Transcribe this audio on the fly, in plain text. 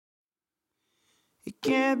It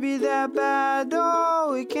can't be that bad,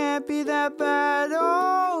 oh, it can't be that bad,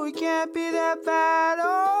 oh, it can't be that bad,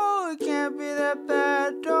 oh, it can't be that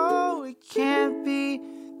bad, oh, it can't be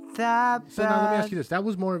that bad. So now let me ask you this. That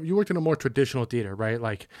was more, you worked in a more traditional theater, right?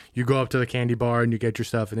 Like you go up to the candy bar and you get your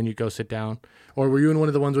stuff and then you go sit down. Or were you in one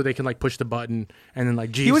of the ones where they can like push the button and then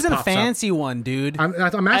like Jeeves He was in a pops fancy one, dude.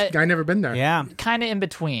 up? I'm asking. I never been there. Yeah. Kind of in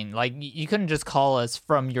between. Like you couldn't just call us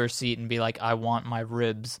from your seat and be like, I want my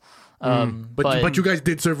ribs. But you guys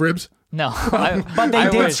did serve ribs? No. But they I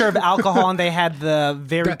did wish. serve alcohol, and they had the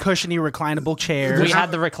very cushiony, reclinable chairs. We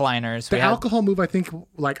had the recliners. The We had, alcohol move, I think,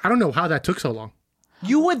 like, I don't know how that took so long.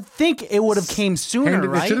 You would think it would have came sooner, It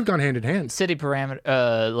right? should have gone hand in hand. city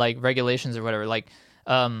parameter, like regulations or whatever. Like,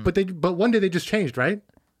 But one day they just changed, right?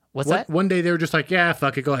 what's that? One day they were just like, yeah,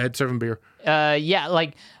 fuck it, go ahead, serve them beer. Yeah,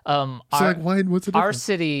 like, So our, like, why? What's the our difference?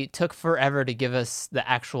 city took forever to give us the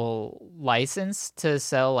actual license to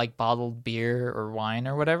sell like bottled beer or wine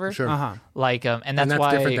or whatever. Sure. Uh-huh. Like, and that's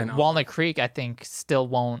that's different why than- Walnut Creek, I think, still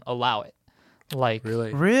won't allow it. Like,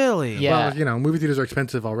 Really? Really? yeah. Well, you know, movie theaters are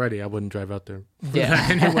expensive already. I wouldn't drive out there. Yeah.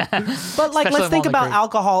 Anyway. But like, Especially let's think Walnut about Creek.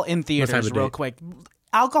 alcohol in have theaters a real date. quick.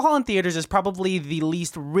 Alcohol in theaters is probably the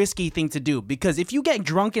least risky thing to do because if you get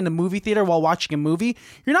drunk in a movie theater while watching a movie,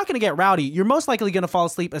 you're not going to get rowdy. You're most likely going to fall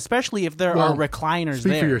asleep, especially if there are recliners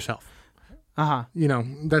Speak there. for yourself. Uh-huh. You know,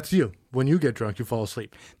 that's you. When you get drunk, you fall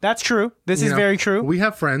asleep. That's true. This You is know, very true. We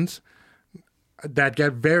have friends that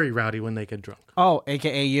get very rowdy when they get drunk. Oh,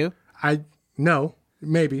 aka you. No,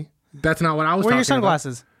 maybe. That's not what I was Where are your talking about.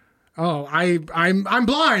 sunglasses? Oh, I'm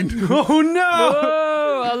blind. Oh no!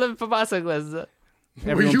 Oh, I live for my sunglasses.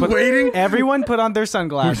 Were you waiting? Everyone put on their Were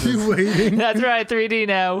sunglasses. you waiting? That's right, 3D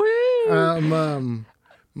now. Woo!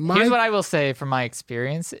 Here's what My I will say from my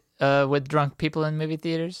experience with drunk people in movie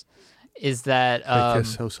theaters is that they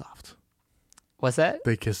kiss so soft. what's that?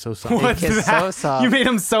 They kiss so soft. What's kiss that? so soft. You made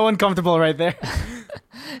him so uncomfortable right there.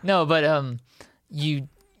 No, but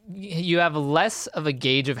you have less of a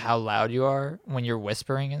gauge of how loud you are when you're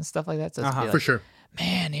whispering and stuff like that. So it's be like, For sure.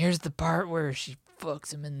 man, here's the part where she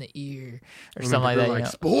fucks him in the ear or something like that. Like, you know?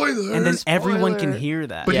 spoilers. And then everyone can Spoiler. hear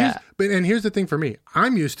that. But Yeah. here's the thing for me.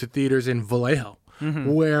 I'm used to theaters in Vallejo,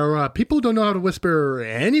 Mm-hmm. where people don't know how to whisper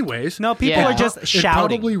anyways. No, people Yeah. are just It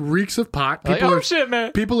shouting. probably reeks of pot. Like, People oh are shit,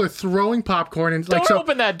 man! people are throwing popcorn and Don't like so.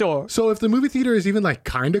 open that door. So if the movie theater is even like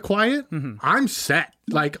kind of quiet, I'm set.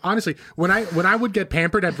 Like honestly, when I would get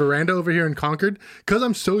pampered at Veranda over here in Concord, because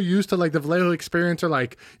I'm so used to like the Vallejo experience, or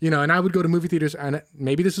like and I would go to movie theaters, and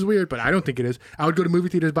maybe this is weird, but I don't think it is. I would go to movie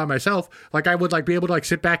theaters by myself. Like I would like be able to like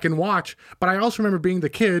sit back and watch. But I also remember being the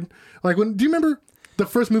kid. Like do you remember the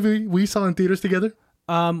first movie we saw in theaters together?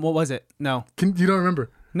 What was it? No. You don't remember?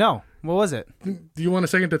 No. What was it? Do you want a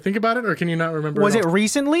second to think about it, or can you not remember? Was at it all?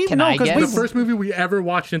 recently? Can no, I because guess? we. The first movie we ever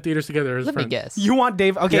watched in theaters together as Let me friends. guess. You want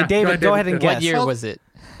Dave? Okay, Yeah, David, go ahead and David. guess. What year was it?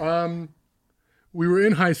 We were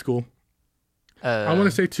in high school. I want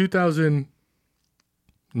to say 2009,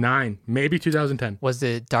 maybe 2010. Was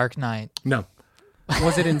it Dark Knight? No,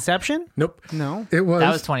 Was it Inception? nope. No. It was.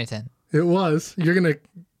 That was 2010. It was. You're gonna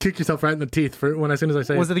kick yourself right in the teeth for when as soon as I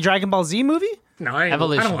say Was it the Dragon Ball Z movie? No, I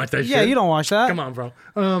Evolution? don't watch that Yeah, shit. you don't watch that. Come on, bro.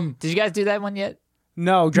 Did you guys do that one yet?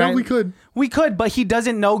 No, No, we could. We could, but he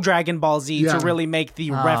doesn't know Dragon Ball Z Yeah. to really make the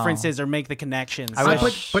references or make the connections. I So-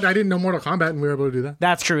 wish- But I didn't know Mortal Kombat, and we were able to do that.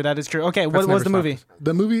 That's true. That is true. Okay, what That's was the never movie? stopped us.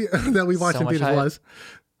 The movie that we watched So in much theaters hype. was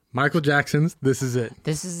Michael Jackson's "This Is It."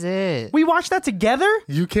 This is it. We watched that together?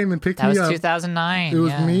 You came and picked That me was up. 2009. It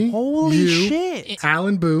was yeah. me, Holy you, shit.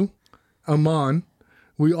 Alan Boo, Amon.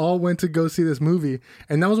 We all went to go see this movie,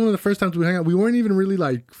 and that was one of the first times we hung out. We weren't even really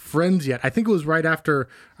like friends yet. I think it was right after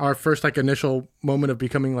our first like initial moment of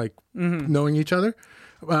becoming like knowing each other.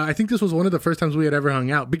 I think this was one of the first times we had ever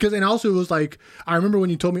hung out and also it was like, I remember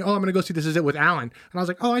when you told me, oh, I'm going to go see This Is It with Alan. And I was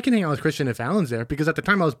like, oh, I can hang out with Christian if Alan's there, because at the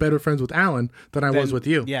time I was better friends with Alan than I was with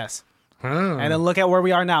you. Yes. Oh. And then look at where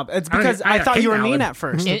we are now. It's because I I thought hate you were mean Alan. at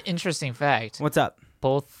first. Interesting fact. What's up?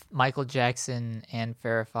 Both Michael Jackson and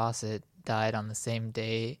Farrah Fawcett died on the same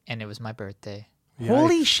day, and it was my birthday.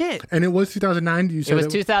 Holy shit. And it was 2009. You said It was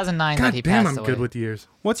 2009 God that he damn, passed I'm away. good with years.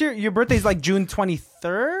 What's your birthday's like June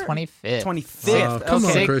 23rd? 25th. 25th. Come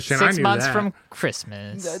on, okay. Christian. I Six knew months that. from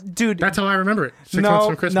Christmas. Dude, That's how I remember it. 6 months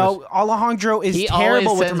from Christmas. No, Alejandro is He terrible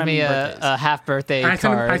always with sends remembering me birthdays. a half birthday I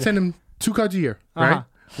card. send him 2 cards a year, right?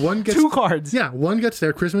 One gets 2 cards. Yeah, one gets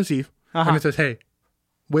there Christmas Eve, and it says, "Hey,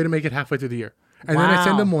 way to make it halfway through the year." And then I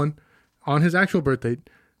send Wow. him one on his actual birthday,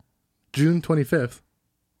 June 25th.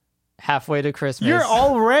 halfway to Christmas. You're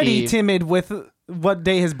already Eve. timid with what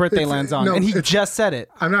day his birthday lands on, no, and he it's- just said it.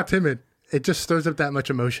 I'm not timid. it just stirs up that much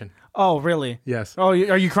emotion. Oh, really? Yes. Oh,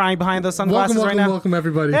 are you crying behind those sunglasses Welcome, right now? welcome,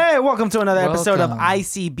 everybody. Hey, welcome to another episode of Welcome.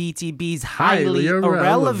 ICBTB's Highly Highly Irrelevant.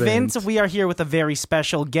 Irrelevant. We are here with a very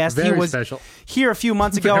special guest. He Very was special. here a few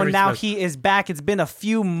months ago, Very and now special. he is back. It's been a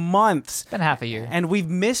few months, Been half a year. and we've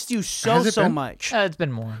missed you so Has it been? much. It's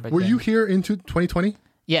been more. But Were yeah. you here into 2020?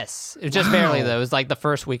 Yes, it was just Wow. barely though. It was like the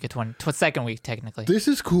first week of second week technically. This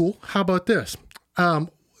is cool. How about this?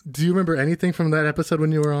 Do you remember anything from that episode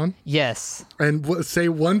when you were on? Yes, And say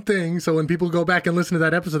one thing so when people go back and listen to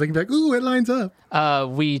that episode, they can be like, ooh, it lines up.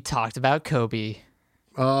 we talked about Kobe.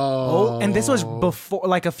 Oh, and this was before,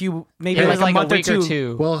 like a few, maybe It like was like a month week or or two.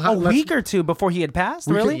 two. Well, A week or two before he had passed.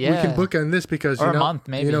 Really? We can Yeah. bookend this because Or you a know, month,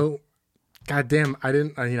 maybe. You know, goddamn, I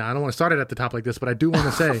didn't. I don't want to start it at the top like this, but I do want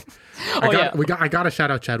to say, yeah. I got to shout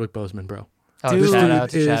out Chadwick Boseman, bro. Oh, Dude. This shout dude out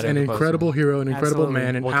to is Chadwick an Boseman. incredible hero, an incredible Absolutely.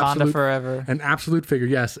 man, an Wakanda absolute forever. an absolute figure.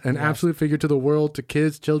 Yes, an absolute figure to the world, to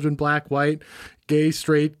kids, children, black, white, gay,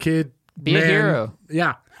 straight, kid. Be a man. hero.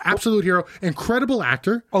 Yeah, absolute hero. Incredible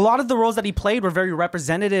actor. A lot of the roles that he played were very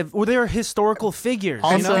representative, or they're historical figures.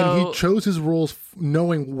 And, you know? Also- and he chose his roles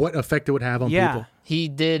knowing what effect it would have on Yeah. people. He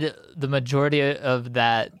did the majority of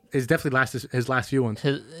that It's definitely his last few ones.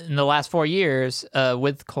 in the last 4 years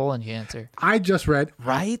with colon cancer. I just read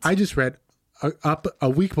Right? I just read up a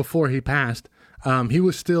week before he passed. He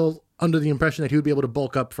was still under the impression that he would be able to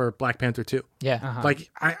bulk up for Black Panther 2. Yeah. Like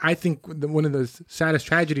I think one of the saddest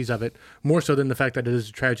tragedies of it, more so than the fact that it is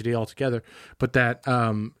a tragedy altogether, but that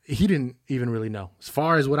he didn't even really know. As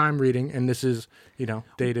far as what I'm reading, and this is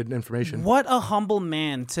dated information. What a humble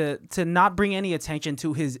man to not bring any attention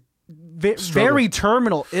to his very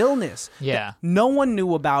terminal illness. Yeah. No one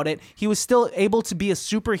knew about it. He was still able to be a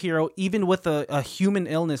superhero even with a human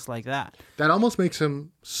illness like that. That almost makes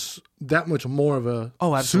him that much more of a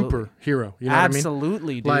Absolutely. superhero. You know what I mean?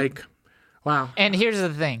 Absolutely, dude. Like, wow. And here's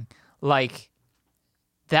the thing, like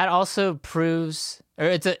that also proves, or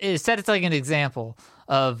it's like an example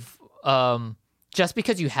of just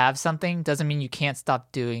because you have something doesn't mean you can't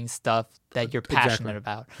stop doing stuff that you're passionate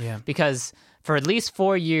about. Yeah. Because for at least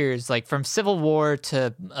 4 years, like from Civil War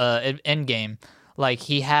to Endgame, like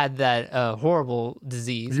he had that horrible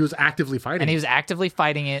disease. He was actively fighting. And he was actively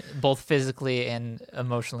fighting it both physically and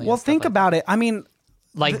emotionally. Well, and stuff think like about it. I mean,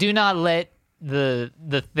 like, do not let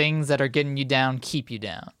the things that are getting you down keep you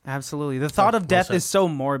down. absolutely. The thought of death said. is so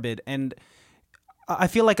morbid, and I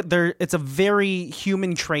feel like it's a very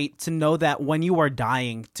human trait to know that when you are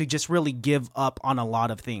dying, to just really give up on a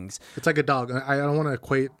lot of things. It's like a dog. I don't want to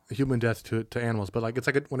equate human death to animals, but like it's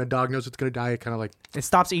like when a dog knows it's going to die, it kind of like, It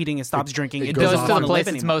stops eating, it stops drinking, it it goes doesn't off. Goes want to the to live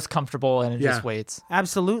place it's anymore. most comfortable and it Yeah. just waits.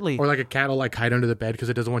 Absolutely. or like a cat will like hide under the bed because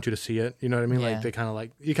it doesn't want you to see it. You know what I mean? Yeah. Like they kind of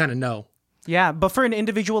like, you kind of know. Yeah, but for an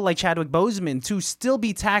individual like Chadwick Boseman to still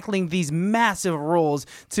be tackling these massive roles,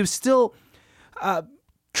 to still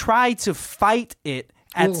try to fight it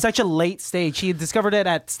at Well- such a late stage. He had discovered it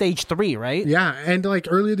at stage 3, right? Yeah. And like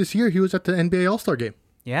earlier this year, he was at the NBA All-Star game.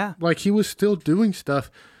 Yeah. Like he was still doing stuff.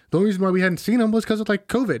 The only reason why we hadn't seen him was because of like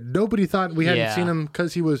COVID. Nobody thought we hadn't Yeah. seen him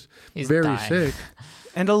because he was He's very dying. sick.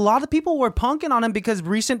 And a lot of people were punking on him because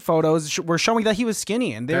recent photos were showing that he was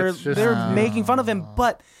skinny, and they're That's just- they're making fun of him.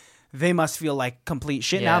 But they must feel like complete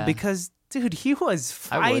shit now Yeah. because, dude, he was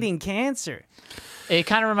I would. fighting cancer. It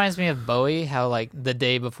kind of reminds me of Bowie, how like the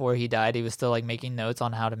day before he died, he was still like making notes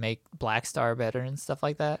on how to make Black Star better and stuff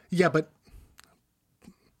like that. Yeah, but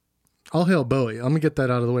all hail Bowie. Let me get that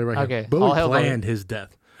out of the way right Okay, here. Bowie all hail Bowie. planned his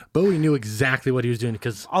death. Bowie knew exactly what he was doing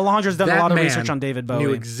because Alejandro's done a that lot of man research on David Bowie.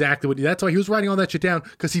 Knew exactly what. That's why he was writing all that shit down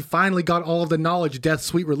because he finally got all of the knowledge Death's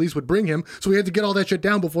sweet release would bring him. So he had to get all that shit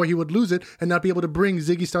down before he would lose it and not be able to bring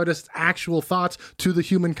Ziggy Stardust's actual thoughts to the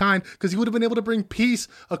humankind. Because he would have been able to bring peace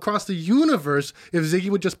across the universe if Ziggy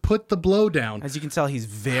would just put the blow down. As you can tell, he's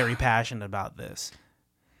very passionate about this.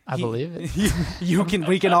 I believe it.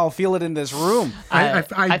 We can all feel it in this room. I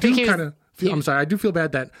think do he was- kind of. I'm sorry. I do feel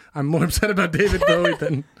bad that I'm more upset about David Bowie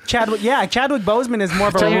than Chadwick Boseman is more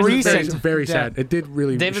of a Here's the thing. very, recent. very death. sad. It did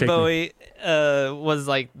really David shake me. Bowie was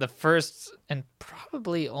like the first and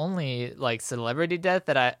probably only like celebrity death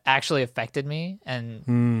that actually affected me,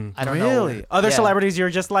 and I don't know. Really? Other Yeah. celebrities, you're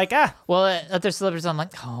just like, Well, other celebrities, I'm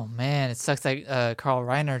like, oh man, it sucks that Carl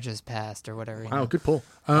Reiner just passed or whatever. you know? Wow, good pull.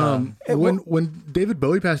 When David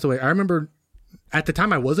Bowie passed away, I remember at the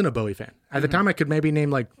time I wasn't a Bowie fan. At the time, I could maybe name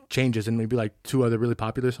like Changes and maybe like 2 other really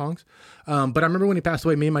popular songs. But I remember when he passed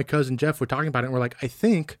away, me and my cousin Jeff were talking about it, and we're like, I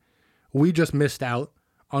think we just missed out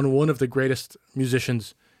on one of the greatest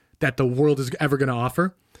musicians that the world is ever going to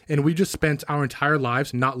offer. And we just spent our entire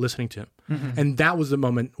lives not listening to him. And that was the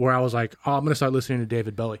moment where I was like, oh, I'm going to start listening to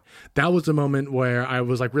David Bowie. That was the moment where I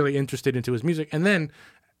was like really interested into his music. And then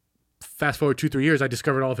fast forward 2-3 years, I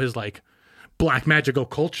discovered all of his like black magic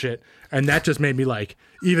occult shit, and that just made me like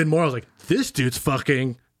even more. I was like, this dude's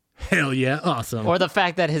fucking hell yeah, awesome. Or the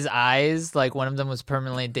fact that his eyes, like one of them was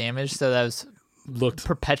permanently damaged, so that was Looked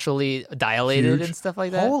perpetually dilated Huge. and stuff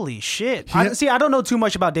like that. Holy shit! I don't know too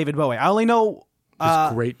much about David Bowie. I only know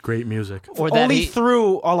great music. Or that only he,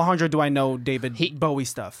 through Alejandro do I know David Bowie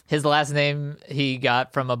stuff. his last name he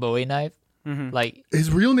got from a Bowie knife, like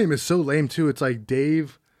His real name is so lame too. It's like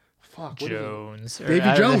Dave. Fuck, what is it? Jones. Or Davy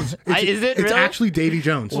I don't know. Jones. Is it It's really? actually Davy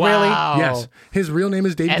Jones. Wow. Yes. His real name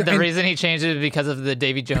is Davy And the and reason he changed it is because of the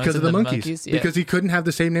Davy Jones because of and the monkeys. Yeah. Because he couldn't have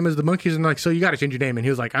the same name as the monkeys, and like, so you got to change your name. And he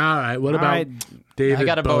was like, all right, what about right. David I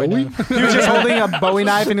got a Bowie knife. He was just holding a Bowie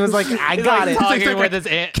knife and he was like, I He's got like it. talking like, with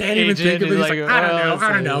his Can't even think of it. He's like, I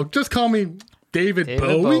don't know. Just call me David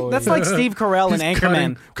Bowie. Bowie. That's like Steve Carell in He's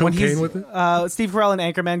Anchorman. cutting cocaine with it? Steve Carell in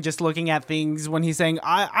Anchorman just looking at things when he's saying,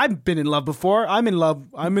 I've been in love before. I'm in love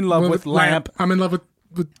with Lamp. I'm in love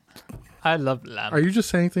with. I love lamp. Are you just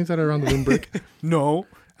saying things that are on the room break? No.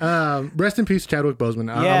 Rest in peace, Chadwick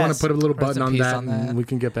Boseman. I Yes. want to put a little Rest button in on peace that, on that. and we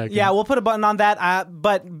can get back. Yeah, in. we'll put a button on that.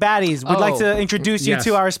 But baddies, we'd like Oh. to introduce you Yes.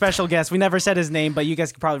 to our special guest. We never said his name, but you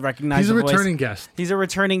guys can probably recognize He's a the voice. returning guest. He's a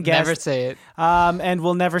returning guest. Never say it. And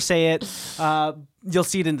we'll never say it. You'll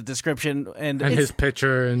see it in the description. And And his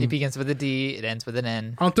picture, It and begins with a D. It ends with an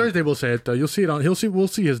N. on Thursday we'll say it though. You'll see it on. We'll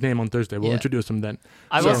see his name on Thursday. We'll Yeah. introduce him then.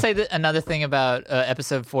 I will So- say that another thing about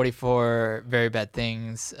episode 44, Very Bad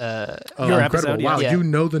Things. Oh, Your incredible! episode, Wow, yeah. you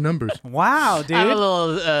know the numbers. wow, dude. I'm a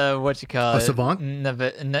little, what you call A it? savant?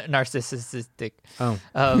 Narcissistic. Oh,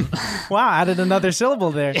 Wow, added another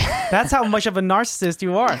syllable there. That's how much of a narcissist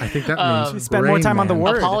you are. I think that means Spend more Rain time on the Man.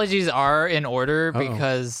 word. Apologies are in order Uh-oh.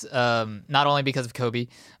 because not only because of Kobe,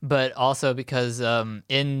 but also because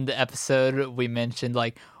in the episode we mentioned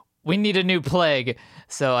like we need a new plague.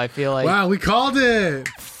 So I feel like Wow, we called it.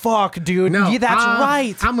 Fuck, dude. No, Yeah, that's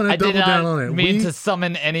right. I'm gonna I double did down not on it. mean to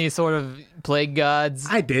summon any sort of plague gods.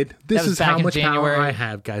 I did. This That was is how back in much power January. I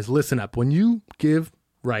have, guys. Listen up. When you give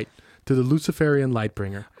right to the Luciferian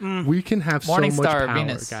Lightbringer, we can have Morning so much Star power,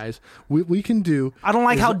 Venus. guys. We can do. I don't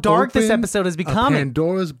like is how dark this open episode is a becoming.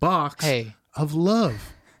 Pandora's box Hey. of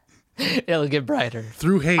love It'll get brighter.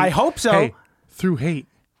 through hate. I hope so. Hey, through hate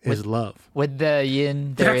is love. With the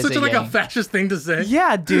yin, there That's is such a like yang. a fascist thing to say.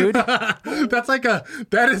 Yeah, dude.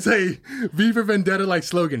 That is a V for Vendetta like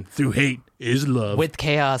slogan. Through hate is love. With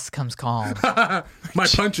chaos comes calm. My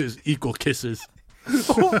punches equal kisses.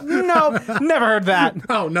 No, never heard that.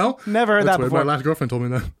 Oh no, Never heard That's that weird. before. My last girlfriend told me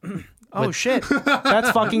that. Oh, shit.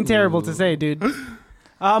 That's fucking terrible to say, dude.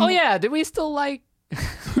 Oh yeah, do we still like?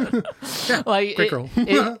 Like, Great girl.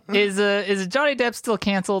 is Johnny Depp still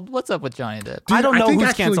canceled? What's up with Johnny Depp? I don't know think who's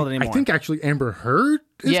actually- canceled anymore. I think actually Amber Heard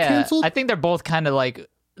is Yeah, canceled. I think they're both kind of like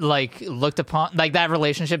looked upon, like that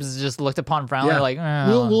relationship is just looked upon frowningly. Like,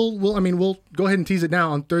 we'll go ahead and tease it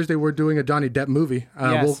now. On Thursday, we're doing a Johnny Depp movie.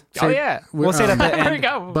 Yes. oh yeah, We'll say it at the there we end.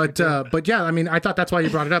 go. But yeah, I mean, I thought that's why you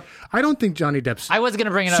brought it up. I don't think Johnny Depp's. I was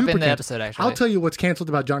gonna bring it up super in the canceled. episode actually. I'll tell you what's canceled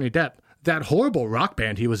about Johnny Depp. That horrible rock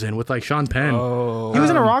band he was in with like Sean Penn. He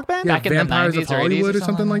was in a rock band? Yeah, Back in the Vampires 90s of or 80s Hollywood or or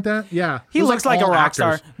something like that. Yeah, He It was, looks like a all rock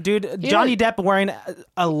actors. star. Dude, Johnny Depp wearing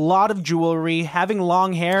a lot of jewelry, having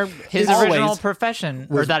long hair. His always. original profession,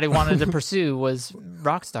 or that he wanted to pursue, was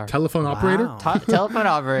rock star. Telephone operator. Telephone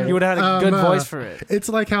operator. You would have had a good voice for it. It's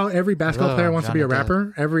like how every basketball Whoa, player wants to be a Johnny Depp.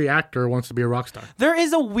 rapper. Every actor wants to be a rock star. There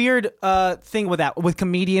is a weird thing with that, with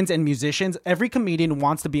comedians and musicians. Every comedian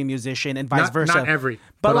wants to be a musician and vice Not- versa. not every,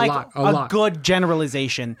 but but a like lot, a lot. good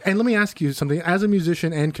generalization. And let me ask you something. As a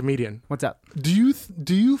musician and comedian, What's up? do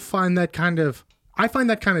you find that kind of? I find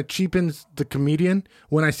that kind of cheapens the comedian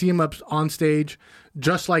when I see him up on stage,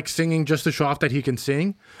 just like singing, just to show off that he can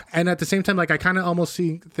sing. And at the same time, like I kind of almost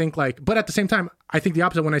think like, but at the same time, I think the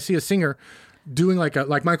opposite when I see a singer doing like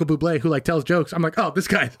Michael Bublé who like tells jokes. I'm like, oh, this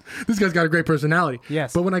guy's got a great personality.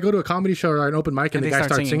 Yes. But when I go to a comedy show or an open mic and the they guy start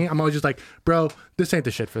starts singing. singing, I'm always just like, bro, this ain't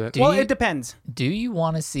the shit for that. Well, you- it depends. Do you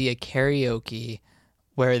want to see a karaoke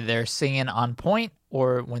where they're singing on point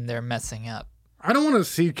or when they're messing up? I don't want to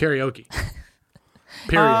see karaoke.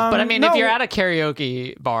 Period. But I mean, no. if you're at a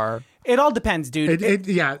karaoke bar, It all depends, dude. It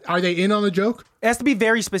Yeah. Are they in on the joke? has to be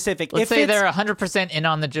very specific. let's if say it's, they're 100% in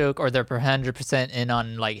on the joke or they're 100% in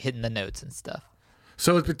on like hitting the notes and stuff.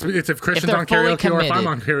 So it's if Christian's they're on fully karaoke or if I'm committed.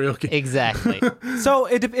 on karaoke. Exactly. So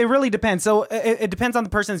it really depends. So it depends on the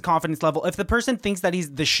person's confidence level. If the person thinks that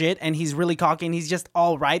he's the shit and he's really cocky and he's just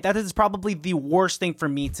all right, that is probably the worst thing for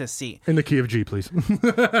me to see. In the key of G, please. Dude,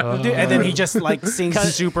 and then he just like sings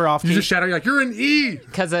super off You key. just shout out, you're like, you're an E.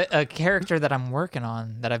 Because a character that I'm working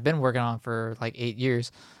on, that I've been working on for like 8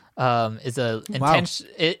 years, is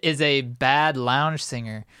a bad lounge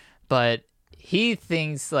singer, but he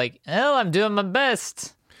thinks like, oh, I'm doing my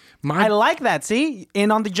best. I like that. See,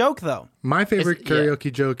 in on the joke though, My favorite It's- yeah.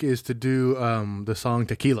 karaoke joke is to do the song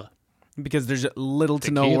Tequila. because there's little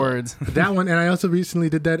to no Tequila. words. That one, and I also recently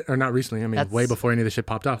did that, or not recently, I mean, That's way before any of this shit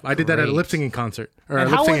popped off. I did that at a great. lip singing concert. Or And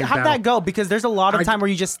a lip singing how'd battle. that go? Because there's a lot of I- time where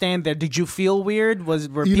you just stand there. Did you feel weird? Were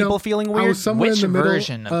You know, people feeling I weird? was somewhere Which in the middle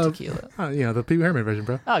version of Tequila? The Pee Wee Herman version,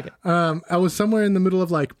 bro. Oh, okay. I was somewhere in the middle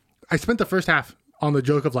of like, I spent the first half on the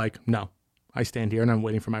joke of like, no, I stand here and I'm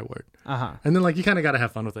waiting for my word. And then like, you kind of got to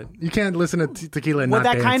have fun with it. You can't listen to Tequila and With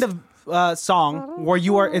not that dance. kind of song where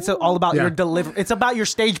you are, it's all about Yeah. your delivery. It's about your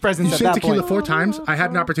stage presence You at say that Tequila point. 4 times, I had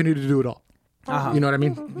an opportunity to do it all. You know what I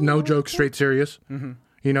mean? No joke, straight serious.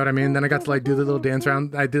 You know what I mean? Then I got to like do the little dance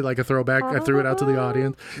round. I did like a throwback. I threw it out to the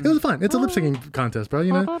audience. It was fun. It's a lip syncing contest, bro.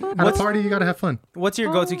 You know, at a party you gotta have fun. What's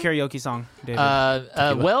your go-to karaoke song, David?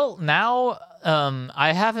 Well, now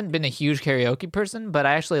I haven't been a huge karaoke person, but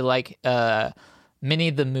I actually like Minnie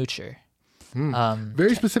the Moocher.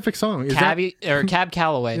 Very specific song. Is Cab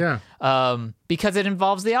Calloway. Yeah. Because it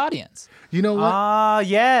involves the audience. You know what?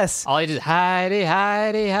 Yes. All you do is Heidi,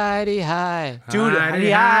 Heidi, Heidi, hi. Dude, Heidi,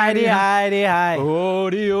 Heidi, Heidi, hi.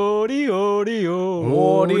 Odi, odi, odi,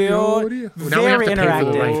 Audio. Now we have Very to pay for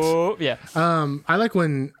the interactive. rights. Yeah. I like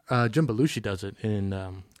when Jim Belushi does it in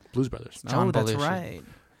Blues Brothers. John Oh, that's Belushi. right.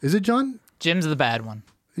 Is it John? Jim's the bad one.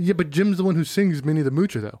 Yeah, but Jim's the one who sings Minnie the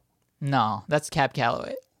Moocher though. No, that's Cab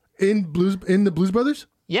Calloway. In the Blues Brothers?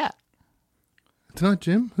 Yeah. It's not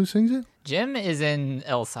Jim who sings it? Jim is in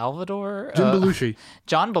El Salvador. Jim Belushi.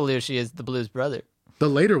 John Belushi is the blues brother. The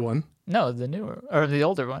later one. No, the newer or the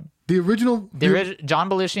older one. The original. John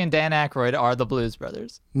Belushi and Dan Aykroyd are the blues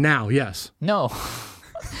brothers. Now, yes. No.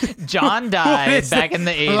 John died is back in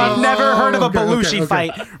the 80s. I've never heard of a okay, Belushi okay.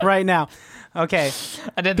 fight right now. Okay.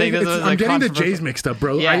 I didn't think this was I'm a getting the controversial- J's mixed up,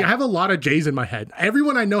 bro. Yeah. I have a lot of J's in my head.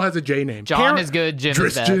 Everyone I know has a J name. John is good, Jim is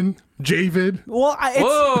bad. Tristan, Javid. Well,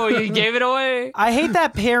 Whoa, you gave it away. I hate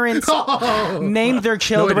that parents name their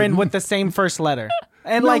children didn't. with the same first letter.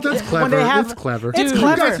 And No, like that's clever. when they have, it's clever. It's You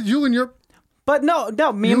clever. guys- you and your But no,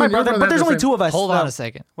 me You and my and your brother. brother But there's have the only same- two of us. Hold on so- a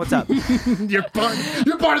second. What's up? you're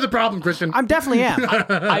part of the problem, Christian. I'm definitely am.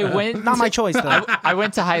 I went Not my choice though. I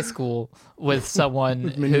went to high school with someone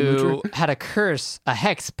who had a curse, a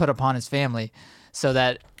hex put upon his family, so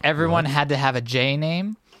that everyone had to have a J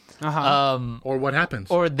name, Or what happens?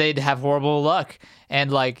 or they'd have horrible luck. And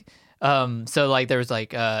like, so like there was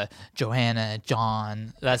like Joanna,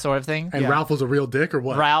 John, that sort of thing. and Ralph was a real dick, or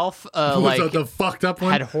what? Ralph, was like the fucked up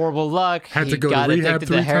one. had horrible luck. Had he to go got to rehab addicted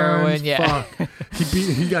 3 to heroin. times. Yeah. Fuck.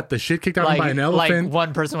 He got the shit kicked out of him by an elephant. Like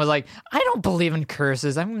one person was like, I don't believe in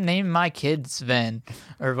curses. I'm naming my kid Sven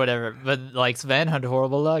or whatever. But like Sven had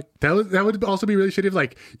horrible luck. That would also be really shitty if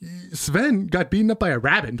like Sven got beaten up by a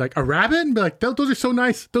rabbit. Like a rabbit, and be like, those are so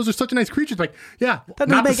nice. Those are such nice creatures. Like, yeah, That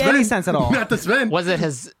not doesn't the make any Sven. sense at all. Not the Sven. Was it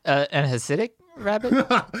his an Hasidic rabbit?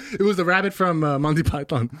 It was the rabbit from Monty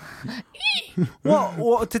Python.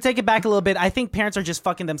 Well, to take it back a little bit, I think parents are just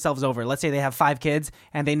fucking themselves over. Let's say they have 5 kids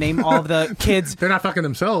and they name all of the kids. They're not fucking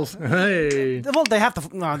themselves. Hey. Well, they have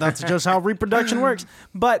to. No, that's just how reproduction works.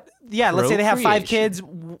 But yeah, let's say they have 5 kids,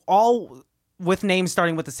 all with names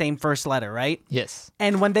starting with the same first letter, right? Yes.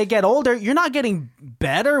 And when they get older, you're not getting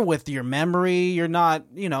better with your memory. You're not,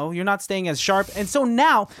 you're not staying as sharp. And so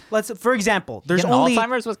now, for example, there's Getting only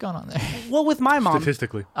Alzheimer's. What's going on there? well with my mom.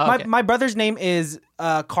 Statistically. Okay. My brother's name is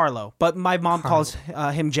Carlo, but my mom calls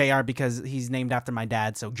him JR because he's named after my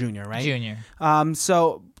dad, so Junior, right? Junior.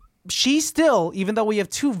 So she still, even though we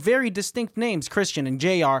have 2 very distinct names, Christian and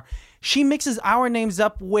JR, she mixes our names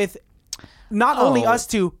up with not only us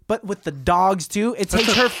 2, but with the dogs too. It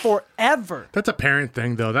takes her forever. That's a parent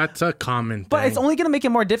thing, though. That's a common But thing. it's only going to make it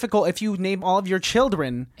more difficult if you name all of your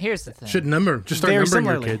children. Here's the thing. Just start Very numbering your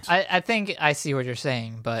similarly. kids. I think I see what you're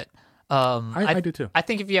saying, but I do too. I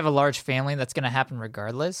think if you have a large family, that's going to happen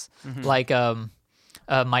regardless. Mm-hmm. Like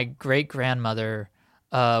my great grandmother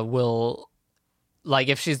will, like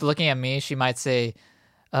if she's looking at me, she might say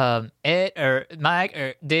Ed or Mike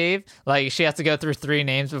or Dave. Like she has to go through 3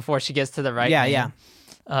 names before she gets to the right name.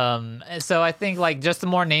 So I think like just the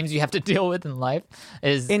more names you have to deal with in life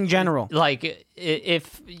is In general. like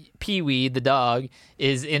if Pee-wee the dog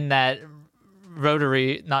is in that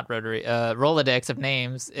Rolodex of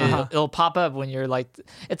names, it'll pop up when you're like,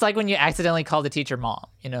 it's like when you accidentally call the teacher mom,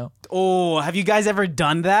 Oh, have you guys ever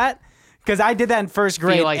done that? Because I did that in first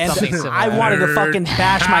grade, like and something I similar. wanted to fucking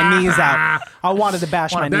bash my knees out. I wanted to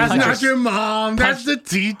bash my knees That's out. not your mom. That's the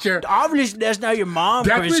teacher. Obviously, that's not your mom,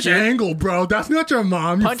 That's Mitch Christian. Angle, bro. That's not your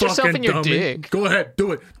mom. You Punch yourself fucking in your dummy. dick. Go ahead.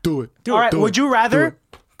 Do it. All right, would you rather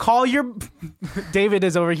Call your. David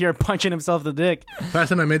is over here punching himself in the dick. Last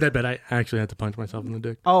time I made that bet, I actually had to punch myself in the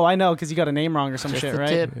dick. Oh, I know, because you got a name wrong or some Just shit, the right?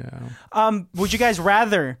 tip. Yeah. Would you guys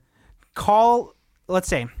rather call? Let's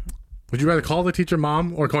say. Would you rather call the teacher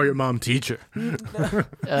mom or call your mom teacher? No,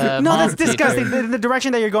 that's disgusting. The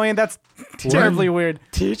direction that you're going in, that's terribly weird.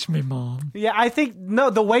 Teach me, mom. Yeah, I think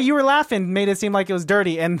the way you were laughing made it seem like it was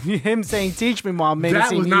dirty, and him saying "teach me, mom" made it That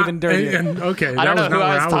seem was not even dirtier. Okay, I that don't know was who not I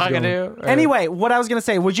where was I was talking going. to. Anyway, what I was gonna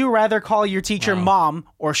say: would you rather call your teacher Wow. mom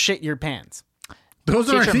or shit your pants? Those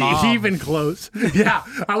Teacher aren't mom. even close. Yeah,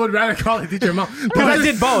 I would rather call it teacher mom. Because I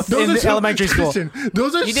did both in elementary school. Christian,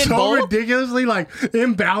 those are You did so both? ridiculously like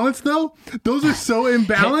imbalanced though. Those are so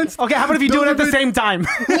imbalanced. Okay, how about if you do Those it at the are- same time?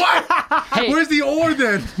 What? Hey. Where's the or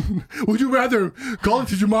then? Would you rather call the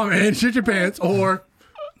teacher mom and shit your pants or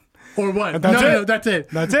what? That's it. No, that's it.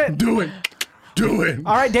 That's it. Do it. Do it.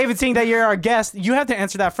 All right, David, seeing that you're our guest, you have to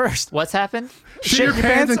answer that first. What's happened? Shit your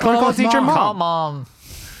pants and call teacher mom. Call mom.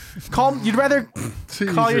 You'd rather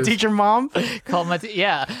call your Jesus. teacher mom? Call my.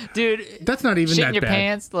 Yeah, dude. That's not even Shit that in your bad.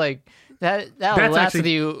 pants, like that'll That's last with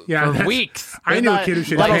actually- you yeah, for that's- weeks. I It's knew a not- kid who shit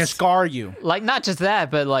his That'll pants. scar you. Like not just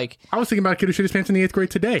that, but like, I was thinking about a kid who shit his pants in the 8th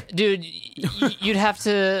grade today. dude, you'd have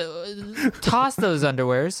to toss those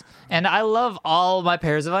underwears, and I love all my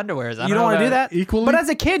pairs of underwears. I You don't know want to do about- that? Equally? But as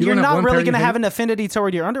a kid, You you're don't have not one really pair you going to hate? have an affinity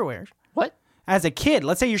toward your underwear. What? As a kid,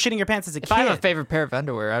 let's say you're shitting your pants as a If kid. I have a favorite pair of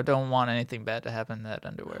underwear, I don't want anything bad to happen to that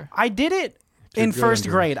underwear. I did it in good first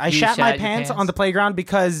underwear. grade. I You shat my shat your pants pants? on the playground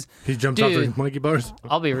because He jumped off Dude. the monkey bars.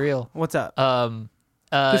 I'll be real. what's up?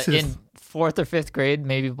 This is- In 4th or 5th grade,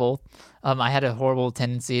 maybe both. I had a horrible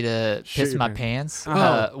tendency to Shit piss your my pants.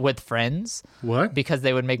 pants with friends What? because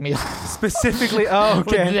they would make me Specifically, oh,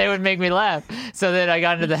 okay. they would make me laugh. So then I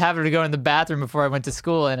got into the habit of going to the bathroom before I went to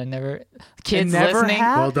school, and I never kids It never listening.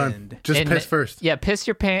 Well happened. done. Just and- piss first. Yeah, piss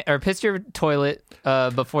your pants or piss your toilet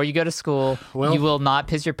before you go to school. Well- You will not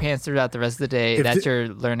piss your pants throughout the rest of the day. If That's thi- your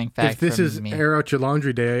learning fact. If this from is me. air out your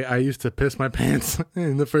laundry day, I used to piss my pants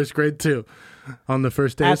in the first grade too. On the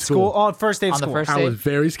first day At of school, oh, first day of On the school. first- I was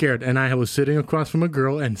very scared, and I was sitting across from a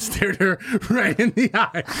girl and stared her right in the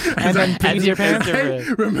eye. And then peed your pants?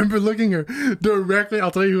 I remember looking her directly.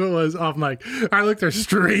 I'll tell you who it was off mic. I looked her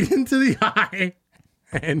straight into the eye,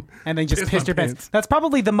 and And then just pissed pissed my your pants. pants. That's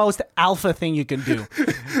probably the most alpha thing you can do.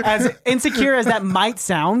 As insecure as that might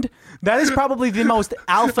sound, that is probably the most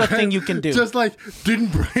alpha thing you can do. just like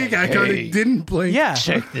didn't break. I kind Hey. of didn't blink. Yeah.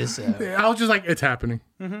 Check this out. I was just like, it's happening.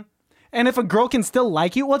 And if a girl can still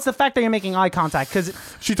like you, what's the fact that you're making eye contact? Because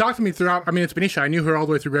She talked to me throughout. I mean, it's Benicia. I knew her all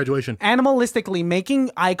the way through graduation. animalistically,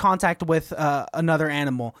 making eye contact with another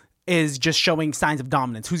animal is just showing signs of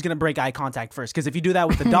dominance. Who's going to break eye contact first? Because if you do that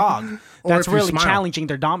with the dog, that's if you really smile. challenging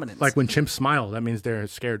their dominance. Like when chimps smile, that means they're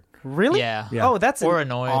scared. really? Yeah. Oh, that's Or an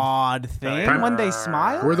annoyed. odd thing when they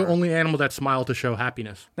smile. We're the only animal that smile to show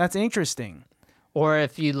happiness. That's interesting. Or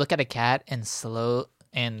if you look at a cat and slowly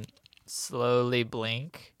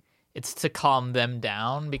blink, it's to calm them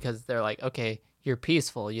down because they're like, okay, you're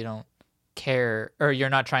peaceful. You don't care, or you're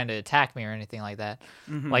not trying to attack me or anything like that.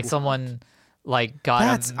 Like someone like got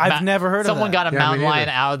That's- I've never heard of someone that. got a Yeah, me mountain lion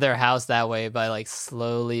neither. out of their house that way by like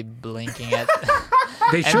slowly blinking at.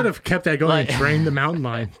 They should have kept that going like- and trained the mountain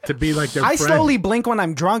lion to be like their I friend. slowly blink when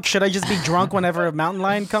I'm drunk. Should I just be drunk whenever a mountain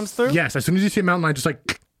lion comes through? Yes, as soon as you see a mountain lion, just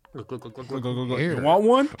like, You want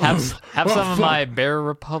one? have some of fuck. my Bear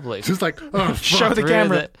Republic. just like, oh, Show fuck. the Through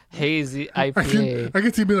camera. hazy I IPA.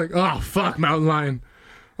 can see me like, oh, fuck, mountain lion.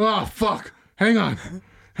 Oh, fuck. Hang on,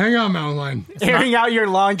 mountain lion. Airing out your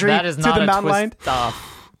laundry That is to not the a mountain lion. twist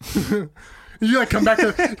off. You like come back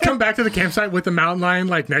to the campsite with the mountain lion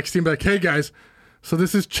like next to you and be like, hey guys, so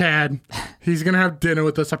this is Chad. He's gonna have dinner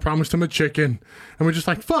with us. I promised him a chicken, and we're just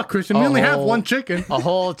like, fuck, Christian, we only have Oh. one chicken. A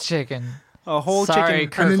whole chicken. A whole Sorry,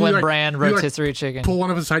 chicken. And then you, Kirkland like- brand you, like, rotisserie chicken. Pull one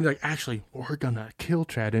of us aside and you're like, actually, we're gonna kill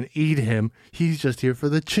Chad and eat him. He's just here for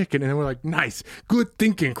the chicken. And then we're like, nice, good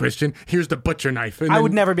thinking, Christian. Here's the butcher knife. And I then,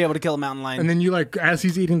 would never be able to kill a mountain lion. And then you like, as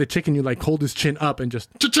he's eating the chicken, you like hold his chin up and just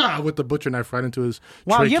cha-cha with the butcher knife right into his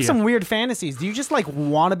Wow, trachea. you have some weird fantasies. Do you just like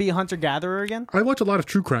want to be a hunter-gatherer again? I watch a lot of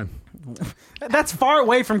true crime. That's far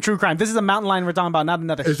away from true crime. This is a mountain lion we're talking about, not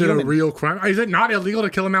another Is human. it a real crime? Is it not illegal to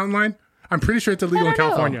kill a mountain lion? I'm pretty sure it's illegal in don't know.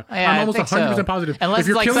 California. Yeah, I'm I almost think 100% so. positive. Unless if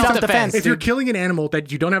you're it's like killing self-defense, if you're dude. killing an animal that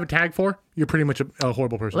you don't have a tag for, you're pretty much a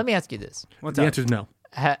horrible person. Let me ask you this: What's the up? answer is no.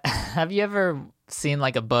 Have you ever seen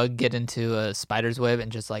like a bug get into a spider's web and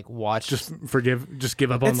just like watch? Just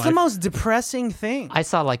give up on It's life. the most depressing thing. I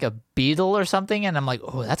saw like a beetle or something, and I'm like,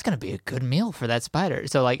 oh, that's gonna be a good meal for that spider.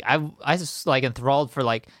 So like I was like enthralled for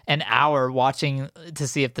like an hour watching to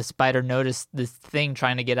see if the spider noticed this thing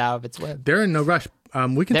trying to get out of its web. They're in no rush.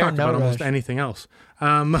 we can There talk no about almost rush. anything else.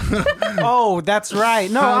 Oh, that's right.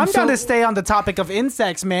 No, I'm so- gonna stay on the topic of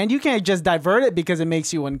insects, man. You can't just divert it because it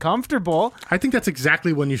makes you uncomfortable. I think that's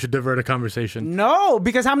exactly when you should divert a conversation. No,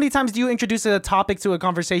 because how many times do you introduce a topic to a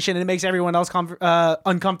conversation and it makes everyone else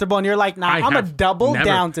uncomfortable, and you're like, nah, I'm gonna have double never-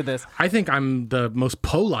 down to this. I think I'm the most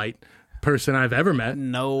polite person I've ever met.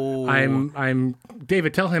 No, I'm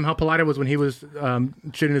David. Tell him how polite I was when he was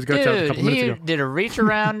shooting his guts out a Dude, couple minutes he ago. did a reach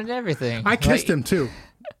around and everything. I kissed him too.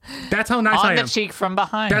 That's how nice I on the am. cheek from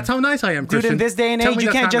behind. That's how nice I am, dude. Christian. In this day and Tell age, me you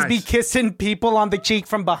that's can't not just be nice. kissing people on the cheek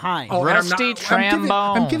from behind. Oh, and I'm Rusty I'm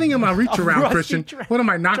trombone. giving him a reach around, rusty Christian. What am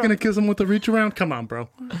I not going to kiss him with a reach around? Come on, bro.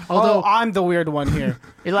 Although, I'm the weird one here.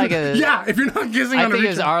 You're like a. yeah, if you're not kissing I on a think it reach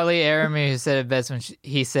was around. Arlie Aramir who said it best when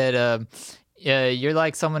he said, "You're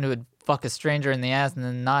like someone who would fuck a stranger in the ass and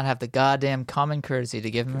then not have the goddamn common courtesy to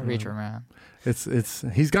give him a reach around."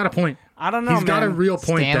 He's got a point. I don't know, He's got a man. real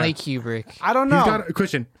point Stanley there. Kubrick, I don't know. He's got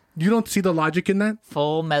Christian. You don't see the logic in that?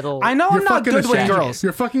 Full Metal. I know You're I'm not fucking good a with stranger. girls.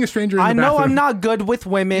 You're fucking a stranger in I the know bathroom. I'm not good with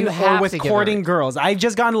women You or have with to give courting her- girls. I've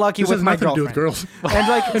just gotten lucky This with has my nothing to do girlfriend. with girls. And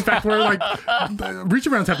like, In fact, we're like reach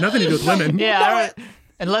arounds have nothing to do with women. Yeah, I don't-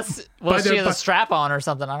 unless By she the- has by- a strap on or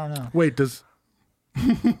something. I don't know. Wait, does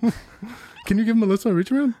can you give Melissa a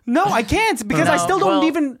reach around? no, I can't because I No, still don't well-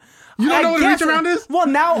 even. You don't I know what a guess reach around is? Well,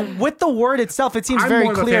 now with the word itself, it seems I'm very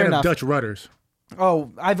more of a clear fan enough. of Dutch rudders.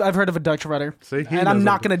 Oh, I've heard of a Dutch rudder, See, he and I'm knows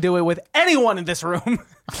not what it going to do it with anyone in this room.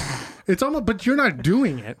 It's almost, but you're not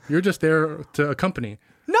doing it. You're just there to accompany.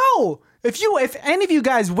 No, if any of you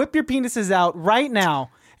guys whip your penises out right now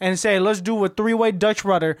and say, "Let's do a 3-way Dutch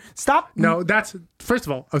rudder," stop. No, that's first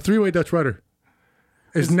of all, a 3-way Dutch rudder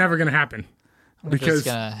is never going to happen I'm because just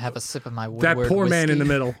gonna have a sip of my that Woodward poor man in the whiskey.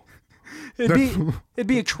 middle. It'd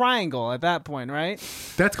be a triangle at that point, right?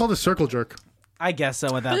 That's called a circle jerk. I guess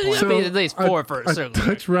so at that point. So- be at least four for a a circle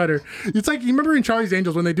Dutch rudder. It's like you remember in Charlie's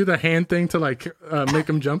Angels when they do the hand thing to like make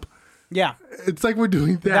them jump. Yeah, It's like we're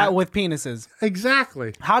doing that. that with penises.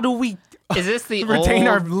 Exactly. How do we Is this the retain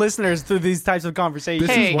our old? listeners through these types of conversations?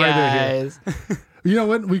 This Hey is why they're here. guys, You know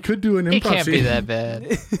what? We could do an improv it can't scene. be that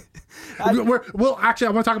bad. Well, actually, I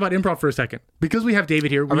want to talk about improv for a second because we have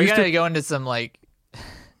David here. Are we used gonna to, go into some like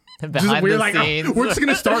just- behind we're the like, scenes? we're just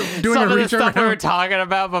gonna start doing some a of the reach stuff we were around. talking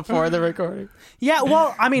about before the recording. Yeah,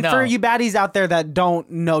 well, I mean, No. for you baddies out there that don't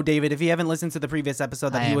know David, if you haven't listened to the previous episode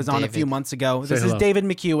that I he am was on a David. few months ago, this is hello. David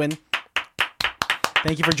McEwen.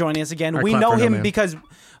 Thank you for joining us again. I We clap know for no him man. because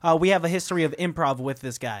we have a history of improv with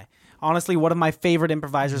this guy. Honestly, one of my favorite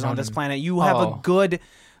improvisers on this planet. You have a Oh. good,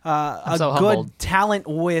 so good humbled. talent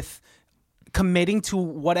with committing to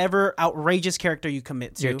whatever outrageous character you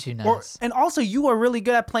commit to. You're too nice. And also, you are really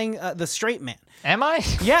good at playing the straight man. Am I?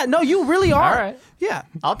 Yeah, no, you really are. All right. Yeah.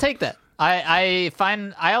 I'll take that. I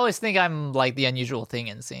always think I'm like the unusual thing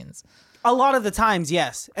in scenes. A lot of the times,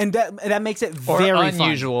 yes. And that makes it Or very fun.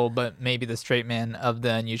 unusual, but maybe the straight man of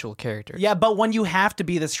the unusual character. Yeah, but when you have to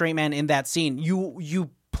be the straight man in that scene, you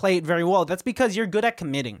play it very well. That's because you're good at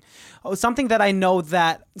committing. Something that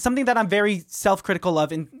I'm very self-critical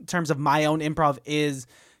of in terms of my own improv is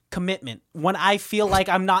commitment. When I feel like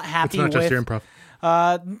I'm not It's happy not just with your improv.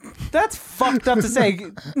 that's fucked up to say.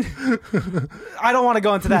 I don't want to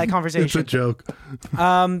go into that It's a conversation. joke.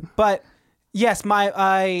 But yes,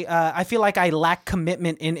 I feel like I lack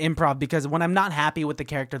commitment in improv because when I'm not happy with the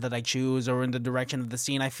character that I choose or in the direction of the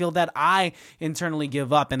scene, I feel that I internally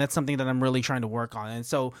give up, and that's something that I'm really trying to work on. And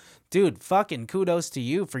so, dude, fucking kudos to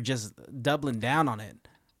you for just doubling down on it.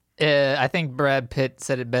 I think Brad Pitt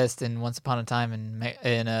said it best in Once Upon a Time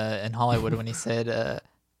in Hollywood when he said,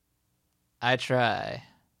 "I try."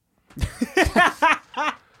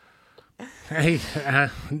 Hey,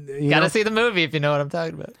 you Gotta know, see the movie if you know what I'm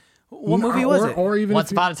talking about. What movie was it? Or even Once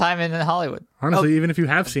if you, Upon a Time in Hollywood. honestly, even if you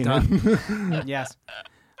have seen it, Yes.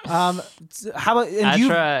 How about I and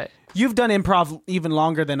try. you've done improv even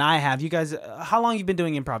longer than I have. You guys, how long you been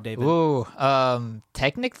doing improv, David? Ooh,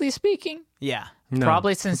 technically speaking, Yeah, No,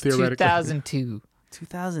 probably since theoretically. 2002.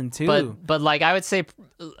 2002. But like I would say,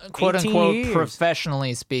 quote 18 unquote, years.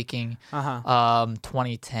 professionally speaking, Uh-huh.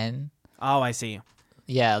 2010. Oh, I see.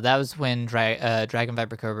 Yeah, that was when Dragon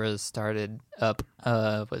Viper Cobras started up.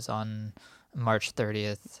 Was on March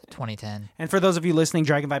 30th, 2010. And for those of you listening,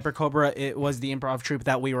 Dragon Viper Cobra, it was the improv troupe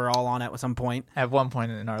that we were all on at some point. At one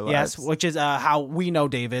point in our lives. Yes, which is how we know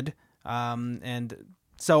David. And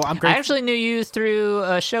so I'm I grateful. actually knew you through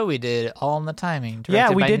a show we did, All in the Timing. Yeah,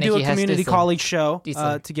 directed we by did do a Nikki community Hess-Dissel. college show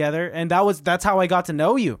Diesel. together, and that's how I got to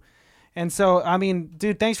know you. And so, I mean,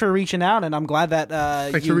 dude, thanks for reaching out, and I'm glad that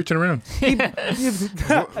thanks for reaching around.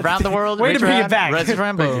 Around the world. Way to reach bring it around, back. Res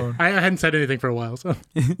Rambo. I hadn't said anything for a while, so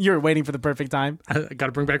you were waiting for the perfect time, I got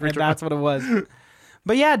to bring back and Richard. that's what it was.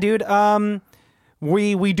 But yeah, dude.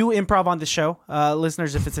 We do improv on the show.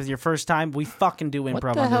 Listeners, if it's your first time, we fucking do improv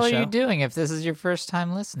What the on hell the are show. you doing if this is your first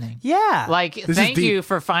time listening? Yeah. Like, is thank deep. you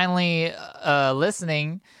for finally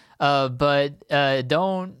listening. But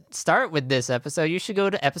don't start with this episode. You should go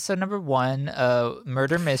to episode number 1,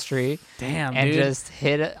 Murder Mystery. Damn, and dude. just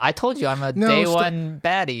hit it. I told you I'm a No, day sta- one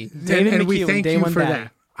baddie. David and we McHugh, thank Day you One for Baddie.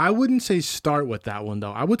 that. I wouldn't say start with that one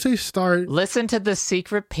though. I would say start. Listen to the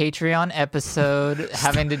secret Patreon episode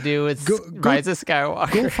having to do with Go- Rise of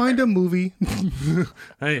Skywalker. Go find a movie.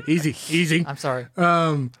 Hey, easy. I'm sorry.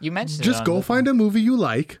 You mentioned Just it. go find a movie you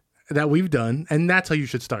like that we've done, and that's how you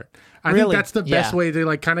should start. I think Really? that's the best Yeah. way to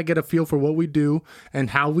like kind of get a feel for what we do and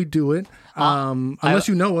how we do it. Unless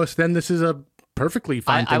you know us, then this is a perfectly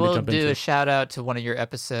fine I thing to will jump do into. a shout out to one of your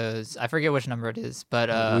episodes. I forget which number it is, but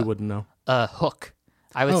We wouldn't know. Hook.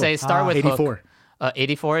 I would Oh, say start with 84. Hook.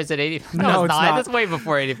 84? Is it 80? No, it's not. That's way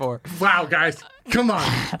before 84. Wow, guys, come on.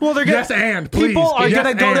 Well, they're gonna, Yes, and please. people are Yes,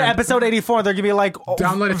 gonna go to and. episode 84. They're gonna be like, oh,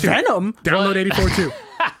 Download it too. Venom. Download 84 too.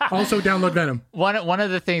 Also download Venom. One of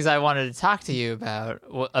the things I wanted to talk to you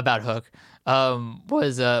about Hook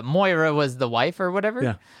was Moira was the wife or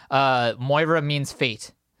whatever. Yeah. Moira means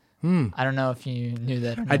fate. I don't know if you knew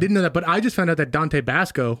that or not. I didn't know that, but I just found out that Dante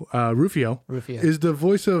Basco, Rufio, is the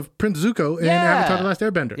voice of Prince Zuko in Yeah. Avatar: The Last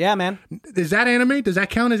Airbender. Yeah, man. Is that anime? Does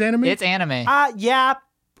that count as anime? It's anime.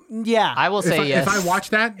 Yeah. I will say yes. If I watch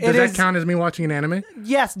that, does It that is- count as me watching an anime?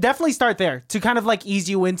 Yes, definitely start there to kind of like ease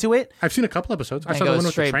you into it. I've seen a couple episodes. I and saw the one go with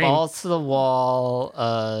the straight train. balls to the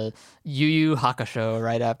wall. Yu Yu Hakusho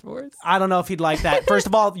right afterwards. I don't know if he'd like that. First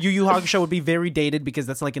of all, Yu Yu Hakusho would be very dated because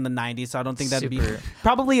that's like in the 90s, so I don't think that'd be. Super.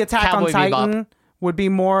 Probably Attack Cowboy on Titan Bebop. would be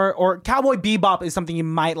more, or Cowboy Bebop is something you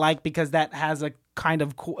might like because that has a kind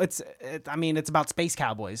of cool. It's about space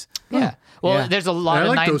cowboys. Yeah. Well, Yeah. there's a lot I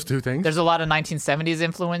of like those two things. There's a lot of 1970s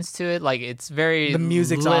influence to it. Like it's very The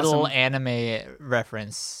music's little awesome. anime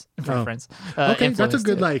reference. Okay, that's a influence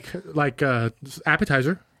good to it. like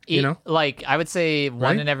appetizer. You know, Like I would say one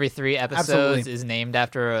Right? in every 3 episodes Absolutely. is named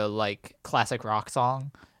after a like classic rock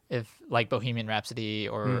song. If like Bohemian Rhapsody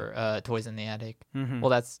or Toys in the Attic. Well,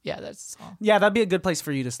 that's the song. Yeah, that'd be a good place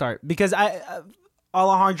for you to start because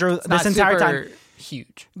Alejandro, It's this not entire super time,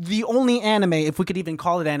 huge. the only anime, if we could even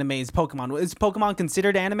call it anime, is Pokemon. Is Pokemon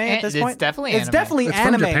considered anime at this It's point? definitely It's anime. definitely it's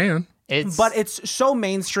anime. from Japan. It's But it's so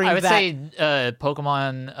mainstream I would that say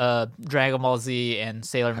Pokemon, Dragon Ball Z, and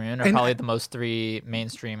Sailor Moon are And- probably the most 3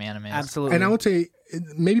 mainstream animes. absolutely. And I would say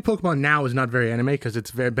maybe Pokemon now is not very anime because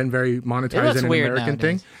it's been very monetized looks and an weird American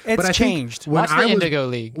nowadays. thing. It's But I think changed. when Watch the I was- Indigo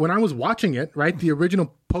League. When I was watching it, right, the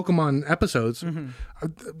original Pokemon episodes,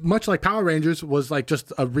 much like Power Rangers, was like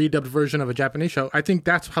just a redubbed version of a Japanese show. I think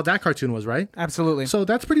that's how that cartoon was, right? Absolutely. So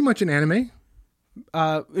that's pretty much an anime.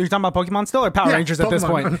 You're talking about Pokemon still or Power Yeah, Rangers at this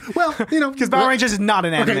Pokemon. point? well, you know, Because Power Rangers is not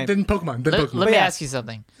an anime. Okay, then Pokemon. Then Let Pokemon. me yeah. ask you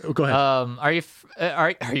something. Go ahead. Are you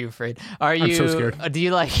are you afraid? Are you so scared. Do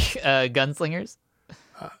you like gunslingers?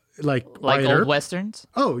 like Like Wyatt old Earp? westerns?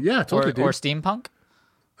 Oh yeah, Or, totally. or dude. steampunk?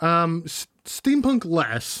 Steampunk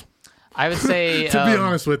less, I would say to be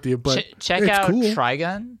honest with you, but check it's out cool.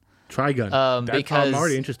 Trigun. Trigun. Because I'm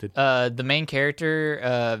already interested. The main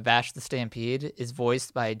character, Vash the Stampede, is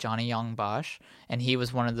voiced by Johnny Young Bosch, and he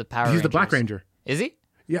was one of the Power Rangers. He's the Black Ranger. Is he?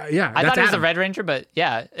 Yeah, yeah. I that's thought he was the Adam. Red Ranger, but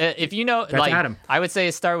yeah, if you know, like, Adam. I would say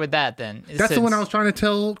start with that then. That's the one I was trying to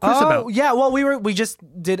tell Chris Oh about. yeah, well we just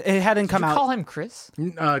did. It hadn't come Did you out. call him Chris?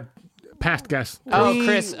 Past guest. Oh, We-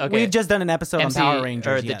 Chris. Okay. We've just done an episode MC, on Power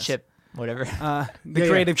Rangers. or the yes. Chip, whatever. The Yeah,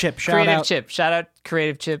 Creative Chip. Shout Creative out. Chip. Shout out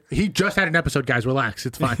Creative Chip. He just had an episode, guys. Relax.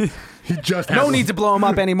 It's fine. He just had No one. need to blow him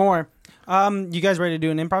up anymore. You guys ready to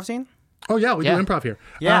do an improv scene? Oh yeah, we Yeah. do improv here.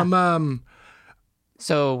 Yeah.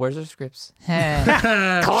 So where's our scripts? Shut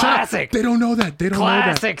up. Classic. They don't know that. They don't know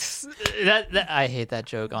that. Classics. That I hate that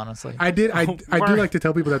joke, honestly. I do like to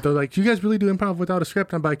tell people that they're like, "You guys really do improv without a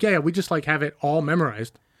script?" And I'm like, "Yeah, we just like have it all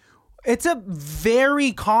memorized." It's a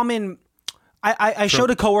very common. I showed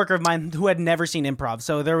a coworker of mine who had never seen improv.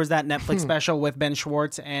 So there was that Netflix special with Ben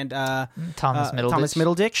Schwartz and Thomas Middleditch.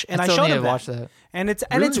 Middleditch, and I still showed need him to watch that. And it's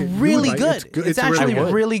Really? really You would like- good. it's good. It's It's really actually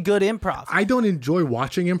good. really good improv. I don't enjoy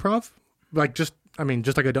watching improv, like just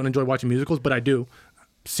like I don't enjoy watching musicals, but I do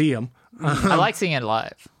see them. I like seeing it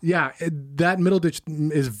live. Yeah, that middle ditch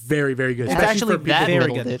is very, very good. It's especially actually for people That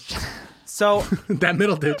very Middleditch. good. So that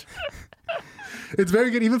middle ditch. It's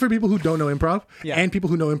very good, even for people who don't know improv Yeah. and people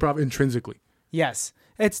who know improv intrinsically. yes,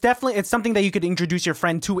 it's something that you could introduce your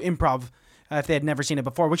friend to improv. If they had never seen it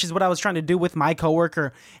before, which is what I was trying to do with my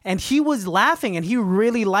coworker, and he was laughing and he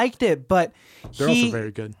really liked it, but They're also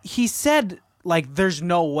very good. He said, like, there's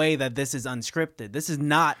no way that this is unscripted. This is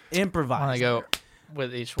not improvised. I want to go.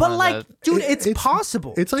 with each But one. like, dude, it's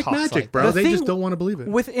possible. It's like Talks magic, like bro. that. They The just thing don't want to believe it.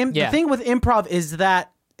 The Yeah. thing with improv is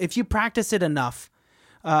that if you practice it enough,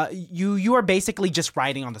 you are basically just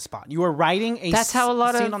writing on the spot. You are writing a That's how a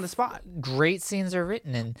lot scene of on the spot. great scenes are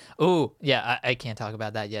written. And oh yeah, I can't talk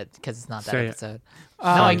about that yet because it's not that Say it. episode. No,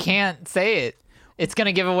 I can't say it. It's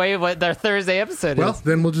gonna give away what their Thursday episode Well, is.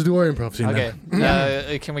 then we'll just do our improv scene. Okay.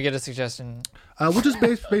 Then. Can we get a suggestion? We'll just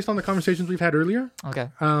based on the conversations we've had earlier. Okay.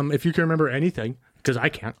 If you can remember anything, because I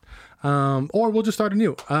can't, or we'll just start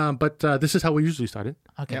anew. But this is how we usually start it.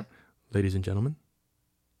 Okay. Ladies and gentlemen,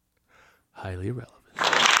 highly irrelevant.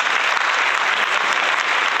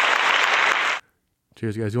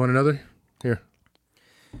 Cheers, guys. You want another? Here.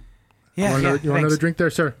 Yeah, You want thanks. another drink there,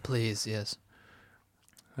 sir? Please, yes.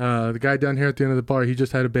 The guy down here at the end of the bar, he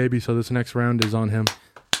just had a baby, so this next round is on him.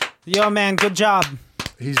 Yo, man, good job.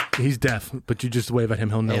 He's deaf, but you just wave at him,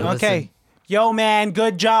 he'll know. Hey, it. listen. Okay. Yo, man,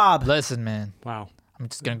 good job. Listen, man. Wow. I'm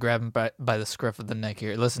just gonna grab him by the scruff of the neck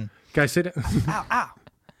here. Listen. Guys, sit down. Ow, ow.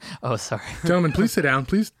 Oh, sorry. Gentlemen, please sit down.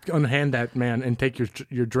 Please unhand that man and take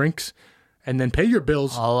your drinks, and then pay your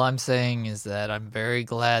bills. All I'm saying is that I'm very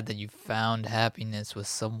glad that you found happiness with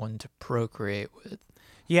someone to procreate with.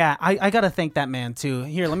 Yeah, I gotta thank that man too.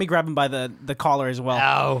 Here, let me grab him by the collar as well.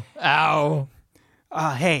 Ow. Ow.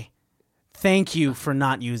 Hey, thank you for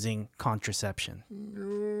not using contraception.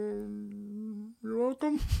 You're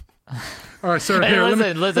welcome. All right, sir. Hey, here,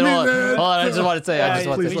 listen, hold on. I just want to say, I just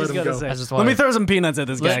want please to let say. him go. I just Let want me throw some peanuts at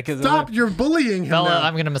this guy. Let- 'cause- Stop! You're bullying him Bella, now.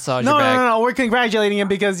 I'm gonna massage No, your no, back. no. We're congratulating him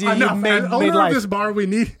because you Enough. made As owner of life. this bar, we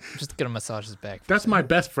need. I'm just gonna massage his back. That's my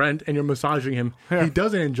best friend, and you're massaging him. He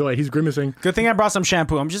doesn't enjoy it. He's grimacing. Good thing I brought some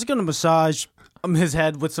shampoo. I'm just gonna massage his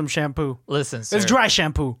head with some shampoo. Listen, sir. It's dry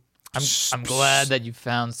shampoo. I'm glad that you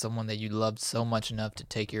found someone that you loved so much enough to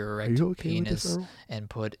take your erect you okay with this, penis Earl? and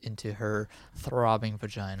put into her throbbing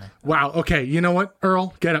vagina. Wow. Okay. You know what,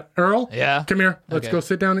 Earl? Get up, Earl. Yeah? Come here. Let's Okay. go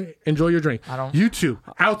sit down and enjoy your drink. I don't- You two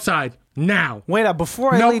outside now. Wait up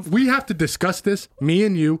before I No, leave. we have to discuss this. Me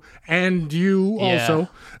and you Yeah. also.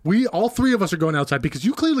 We all three of us are going outside because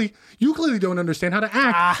you clearly don't understand how to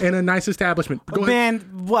act in a nice establishment. Go ahead. Man,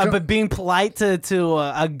 what? But being polite to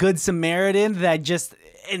a good Samaritan that just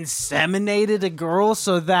inseminated a girl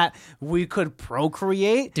so that we could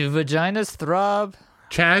procreate? Do vaginas throb?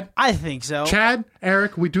 Chad. I think so. Chad,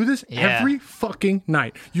 Eric, we do this Yeah. every fucking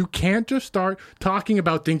night. You can't just start talking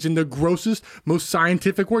about things in the grossest, most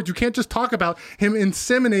scientific words. You can't just talk about him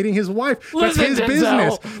inseminating his wife. That's his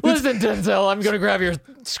business. Listen, Denzel. I'm gonna grab your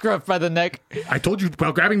scruff by the neck. I told you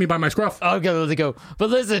about grabbing me by my scruff. Okay, let's go. But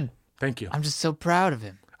listen, Thank you. I'm just so proud of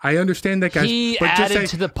him. I understand that, guys. He but just added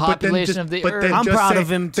to the but then population just- of the but earth. then I'm just proud say-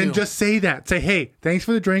 of him, Then too. just say that. Say, hey, thanks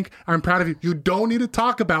for the drink. I'm proud of you. You don't need to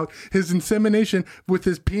talk about his insemination with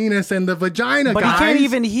his penis and the vagina, But guys. he can't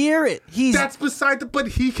even hear it. That's beside the. But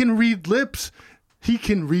he can read lips. He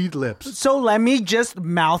can read lips. So let me just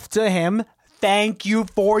mouth to him. Thank you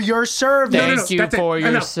for your service. Thank you that's it. for your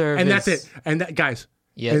Enough. service. And that's it. And that, guys.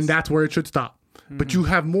 Yes. And that's where it should stop. But you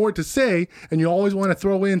have more to say, and you always want to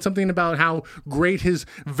throw in something about how great his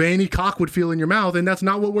veiny cock would feel in your mouth, and that's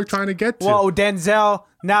not what we're trying to get to. Whoa, Denzel.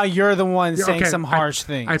 Now you're the one saying Okay, some harsh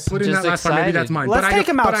things. I put in Just that last part. Maybe excited. that's mine. Let's But I take don't-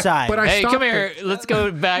 him but I- outside. But I Hey, stopped come here. Let's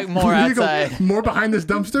go back more Here you go. outside. More behind this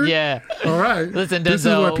dumpster? Yeah. All right. Listen, This is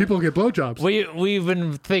where Denzel, people get blowjobs. We've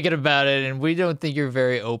been thinking about it, and we don't think you're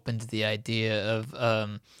very open to the idea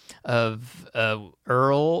of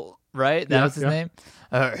Earl, right? That Yeah, was his yeah. name.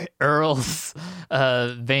 Earl's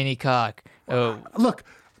veiny cock. Oh, Look,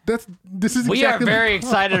 this is we are exactly very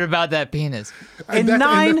excited about that penis. In and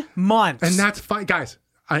 9 months. and that's fine, guys.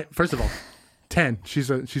 First of all, 10. She's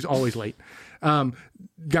always late.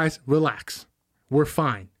 Guys, relax. We're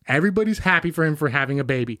fine. Everybody's happy for him for having a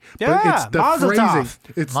baby. Yeah, but it's the mazel phrasing. tov.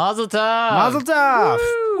 It's Mazel tov. Mazel tov.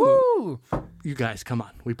 Woo. you guys. Come on,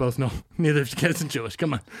 we both know neither of you guys are Jewish.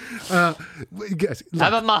 Come on, guys. How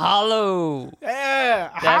about mahalo? Yeah.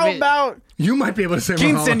 How mean- about You might be able to say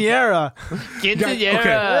mahalo. quinceañera?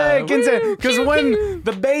 Quinceañera. Hey, Woo. because when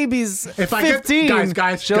the baby's If I get- 15,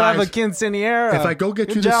 guys, she'll have a guys, quinceañera. If I go get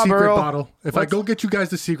Good you the job, secret Earl. bottle, if I go get you guys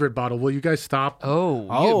the secret bottle, will you guys stop? Oh,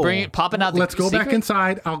 Oh. you bring it popping out. Let's the go back secret?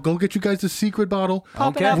 inside. I'll go get you guys the secret bottle.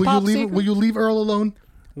 Popping out pop secret? Will you leave Earl alone?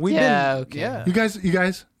 We've Yeah, been, okay. yeah. You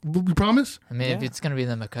guys, we promise. I mean, if it's gonna be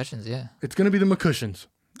the McCushins, yeah. It's gonna be the McCushins,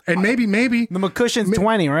 and maybe The McCushion's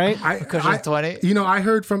 20, right? I 20? You know, I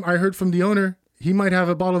heard from the owner. He might have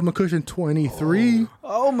a bottle of McCushion 23.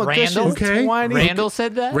 Oh, Randall? McCushion's Okay. 20. Randall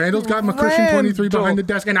said that. Randall's got McCushion 23 Randall. behind the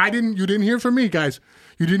desk, and you didn't hear from me, guys.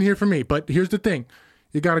 You didn't hear from me. But here's the thing: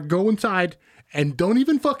 you got to go inside And don't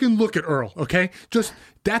even fucking look at Earl, okay? Just,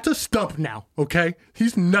 that's a stump now, okay?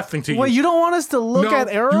 He's nothing to you. Wait, you don't want us to look No, at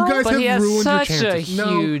Earl? you guys But he have has ruined your such a chances.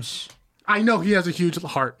 No. huge. I know he has a huge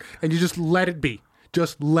heart, and you just let it be.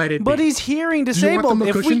 Just let it But be. he's hearing you want disabled. the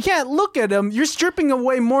If we McCushion? can't look at him, you're stripping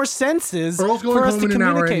away more senses Earl's going for us home to in an hour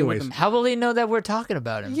communicate anyways. with him. How will he know that we're talking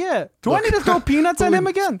about him? Yeah. Do I need to throw peanuts at him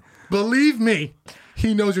again? Believe me,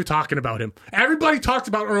 he knows you're talking about him. Everybody talks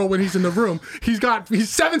about Earl when he's in the room. He's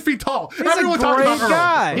 7 feet tall. He's Everyone a talks great about Earl.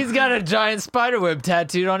 guy. He's got a giant spiderweb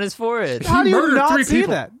tattooed on his forehead. How do you murdered not 3 see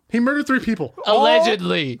people. that? He murdered 3 people.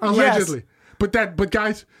 Allegedly. Allegedly. But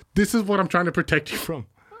guys, this is what I'm trying to protect you from.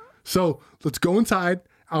 So let's go inside.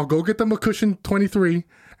 I'll go get the McCushion 23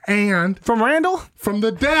 and From Randall? from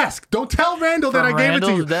the desk. Don't tell Randall that I From gave it to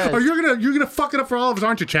you. Randall's desk. Or you're gonna fuck it up for all of us,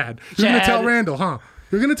 aren't you, Chad? You're gonna Chad. tell Randall, huh?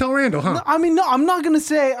 You're gonna tell Randall, huh? I mean, no, I'm not going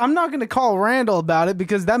to call Randall about it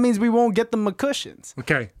because that means we won't get the McCushions.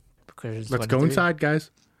 Okay. Let's go inside,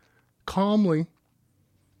 guys. Calmly.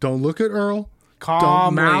 Don't look at Earl. Don't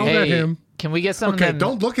Calmly. mouth at Hey, him. can we get some Okay, of them?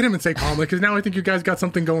 don't look at him and say calmly, because now I think you guys got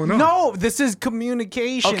something going on. No, this is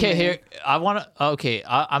communication. Okay, man. here I want to. Okay,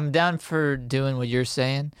 I'm down for doing what you're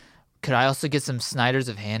saying. Could I also get some Snyder's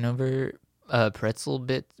of Hanover pretzel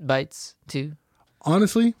bites too?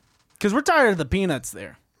 Honestly, Because we're tired of the peanuts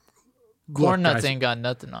there. Corn look, nuts guys, ain't got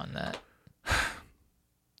nothing on that.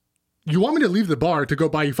 you want me to leave the bar to go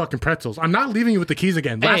buy you fucking pretzels. I'm not leaving you with the keys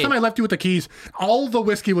again. Last Hey. time I left you with the keys, all the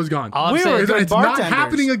whiskey was gone. All I'm We saying were is good It's not bartenders.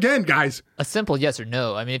 happening again, guys. a simple yes or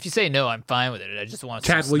no. I mean, if you say no, I'm fine with it. I just want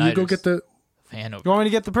Chad, some will you go Snyder's get the... of Hanover. You want me to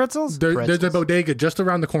get the pretzels? There's a pretzels? bodega just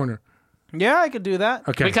around the corner. Yeah, I could do that.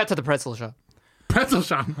 Okay. We cut to the pretzel shop. Pretzel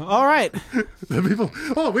shop. All right. The people...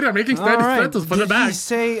 Oh, we're making All Snyder's right. pretzels for Did the bag. you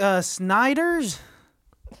say Snyder's?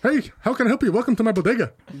 Hey, how can I help you? Welcome to my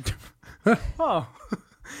bodega. Oh.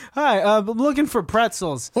 Hi, I'm looking for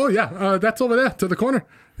pretzels. Oh, yeah. That's over there to the corner.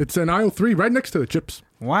 It's in aisle 3, right next to the chips.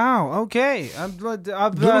 Wow, okay. A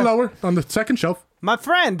little lower on the second shelf. My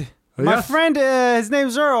friend. My Yes. friend, his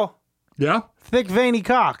name's Earl. Yeah? Thick veiny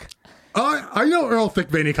cock. I know Earl Thick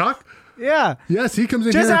Veiny Cock. Yeah. Yes, he comes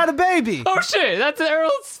in Just here. had a baby. Oh shit! That's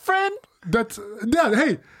Earl's friend. That's... Yeah,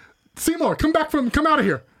 hey. Seymour, come out of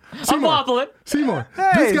here. I'm Seymour. wobbling. Seymour.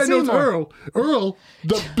 Hey, This guy knows Seymour. Earl. Earl,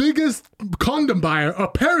 the biggest condom buyer,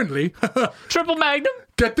 apparently, Triple Magnum.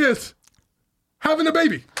 get this, having a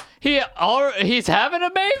baby. He's having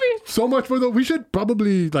a baby. So much for the... We should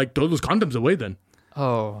probably, throw those condoms away then.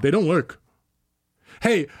 Oh. They don't work.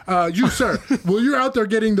 Hey, you, sir, while you're out there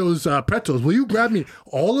getting those pretzels, will you grab me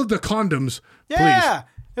all of the condoms, Yeah.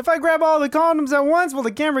 If I grab all the condoms at once, will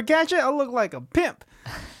the camera catch it? I'll look like a pimp.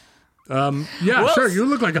 please? Yeah, We'll sure, s- you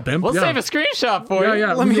look like a pimp. We'll yeah. save a screenshot for Yeah, you.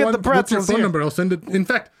 yeah. Let me You get the want- What's your pretzels phone here. number? I'll send it. In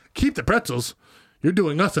fact, keep the pretzels. You're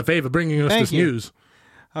doing us a favor bringing us Thank this you. news.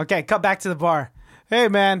 Okay, cut back to the bar. Hey,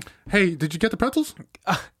 man. Hey, did you get the pretzels?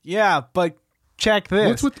 Yeah, but check this.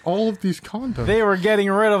 What's with all of these condoms? They were getting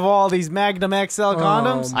rid of all these Magnum XL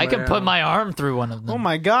condoms. I can man. put my arm through one of them. Oh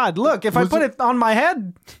my God! Look, if I Was put it- it on my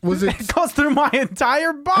head, Was it it goes through my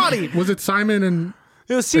entire body. was it Simon and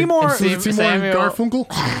It was Seymour. was it Seymour and Samuel.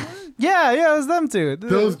 Garfunkel? Yeah, it was them two.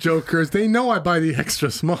 Those jokers, they know I buy the extra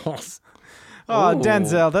smalls. Oh, Ooh.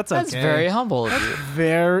 Denzel, that's okay. That's very humble of you.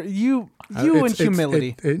 Very you and It's-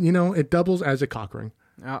 humility. it doubles as a cock ring.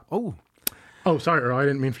 Oh, Oh, sorry, Earl. I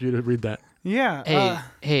didn't mean for you to read that. yeah.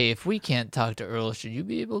 Hey, if we can't talk to Earl, should you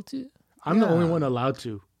be able to? I'm the only one allowed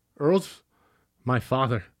to. Earl's my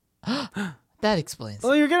father. That explains.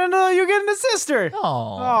 Well, you're getting a sister. Oh.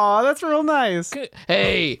 Oh, that's real nice.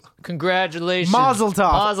 Hey, congratulations. Mazel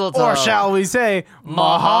tov. Mazel tov. Or shall we say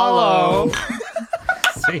Mahalo.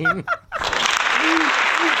 Scene.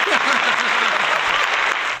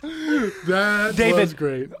 That David. was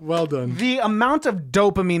great. Well done. The amount of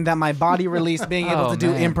dopamine that my body released being able Oh, to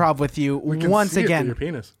do man. improv with you We can once see it through again. your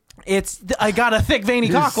penis. I got a thick veiny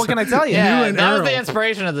cock. What can I tell you? Yeah, and that was Earl. the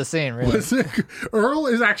inspiration of the scene, really. Earl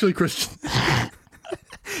is actually Christian.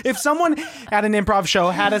 If someone at an improv show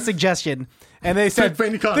had a suggestion and they said Thick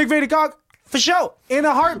veiny cock. thick veiny cock, for sure, in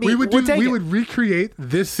a heartbeat, We we'll take we it. would recreate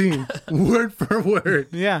this scene word for word.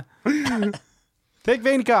 Yeah. Thick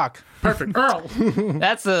veiny cock. Perfect. Earl.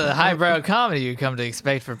 That's the highbrow comedy you come to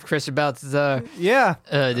expect from Christian Baltazar, Yeah.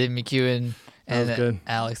 David McEwen, was and good.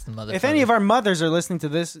 Alex the mother. If any of our mothers are listening to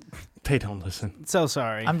this, They don't listen. so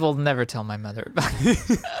sorry. I will never tell my mother about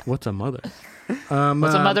it. What's a mother? What's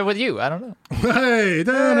a mother with you? I don't know. Hey.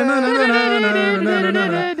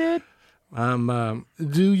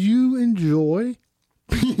 Do you enjoy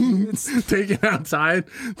being taken outside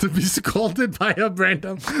to be scolded by a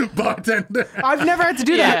random bartender. I've never had to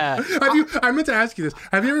do that. Yeah. Have you? I meant to ask you this.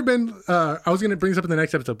 Have you ever been? I was gonna bring this up in the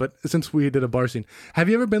next episode, but since we did a bar scene, have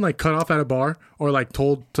you ever been like cut off at a bar or like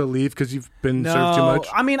told to leave because you've been served too much?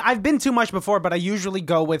 I mean, I've been too much before, but I usually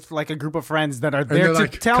go with like a group of friends that are there they're to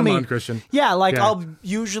like, tell "Come me. on, Christian." Yeah, like Yeah.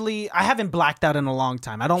 I haven't blacked out in a long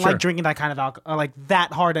time. I don't Sure. like drinking that kind of alcohol, like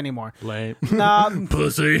that hard anymore. Lame. Nah,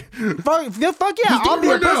 Pussy. fuck yeah, Just I'll do be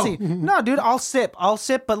it a right now. pussy. No, dude, I'll sip,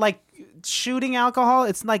 but like shooting alcohol,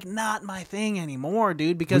 it's like not my thing anymore,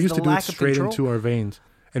 dude, because We used the to do it lack of straight control. into our veins,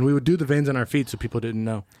 and we would do the veins on our feet so people didn't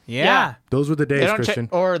know. Yeah. Those were the They days, don't Christian.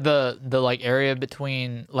 check, or the like area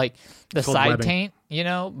between like the called side webbing. taint, you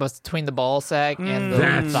know, between the ball sack and the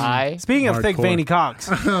That's- thigh. Speaking of thick Hardcore. veiny cocks,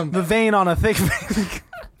 the vein on a thick vein.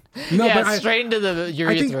 No, Yeah, but I, straight into the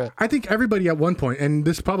urethra. I think everybody at one point, and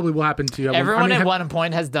this probably will happen to you. Everyone at at one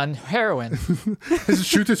point has done heroin.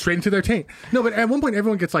 shoots it straight into their taint. No, but at one point,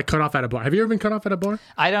 everyone gets like cut off at a bar. Have you ever been cut off at a bar?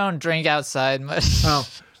 I don't drink outside much. Oh,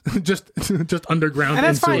 just underground. And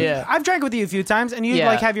that's in sewage. fine. Yeah. I've drank with you a few times, and you Yeah,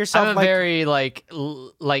 like have yourself I'm a like very like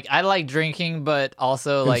I like drinking, but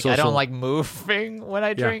also like I social. don't like moving when I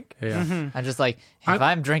Yeah, drink. yeah. I'm just like if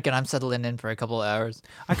I'm drinking, I'm settling in for a couple of hours.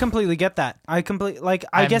 I completely get that. I I'm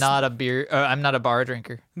guess not I'm not a bar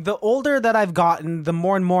drinker. the older that I've gotten, the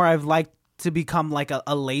more and more I've liked to become like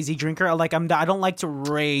a lazy drinker. Like I don't like to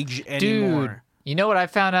rage anymore. Dude, you know what I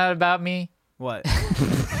found out about me? What?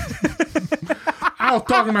 I was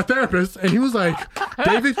talking to my therapist, and he was like,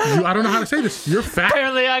 "David, I don't know how to say this. You're fat."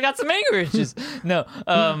 Apparently, I got some anger issues. No,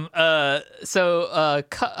 so a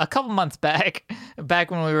couple months back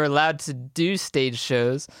when we were allowed to do stage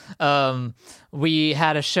shows, we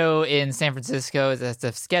had a show in San Francisco at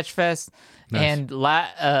the Sketch Fest. Nice. And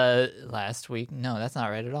last week, no, that's not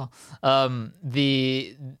right at all.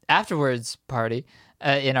 The afterwards party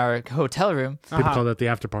in our hotel room, People call that the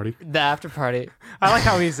after party. the after party. I like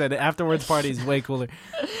how he said it. Afterwards party is way cooler.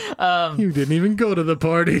 You didn't even go to the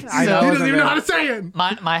party. I know. He doesn't even know how to say it.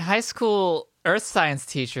 My high school earth science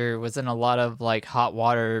teacher was in a lot of like hot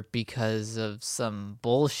water because of some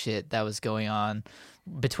bullshit that was going on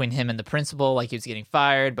between him and the principal. Like he was getting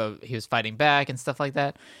fired, but he was fighting back and stuff like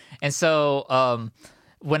that. And so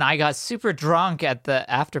when I got super drunk at the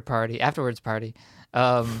afterwards party,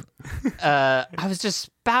 I was just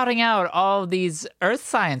spouting out all these earth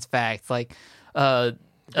science facts. Like, And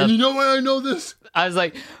you know why I know this? I was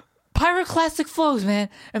like, pyroclastic flows, man.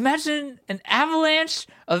 Imagine an avalanche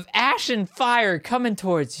of ash and fire coming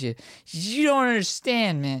towards you. You don't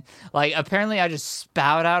understand, man. Like, apparently I just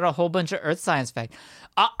spout out a whole bunch of earth science facts.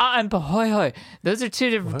 And Pahoehoe. Those are two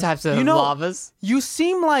different types of You know- lavas. You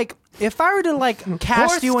seem like if I were to like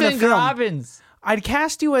cast you in a Horst film, Robbins. I'd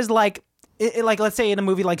cast you as like like let's say in a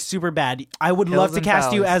movie like Superbad. I would love Hills to and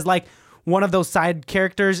cast you Valleys. as like one of those side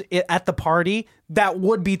characters at the party that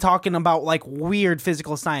would be talking about like weird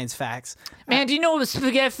physical science facts. Man, do you know what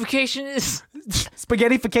spaghettification is?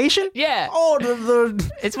 Spaghettification? Yeah. Oh,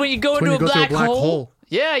 the It's when you go when into you a go black, through a black hole. hole.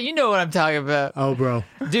 Yeah, you know what I'm talking about. Oh, bro.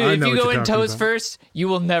 Dude, I if know you what go you're in talking toes about. first, you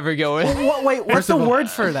will never go in. wait, what's the of all- word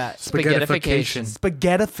for that? Spaghettification.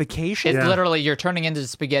 Spaghettification? It's Yeah. literally you're turning into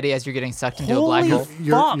spaghetti as you're getting sucked into a black Holy hole.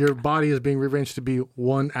 fuck. Your body is being rearranged to be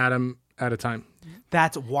one atom at a time.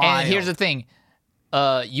 That's wild. And here's the thing.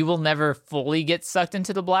 You will never fully get sucked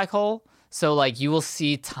into the black hole. So like you will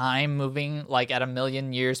see time moving like at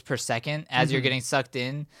 1,000,000 years per second as Mm-hmm. you're getting sucked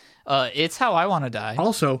in. It's how I want to die.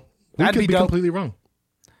 Also, we That'd could be be dope. completely wrong.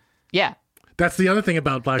 Yeah. That's the other thing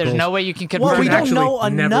about black There's holes. no way you can confirm Well, we that. don't know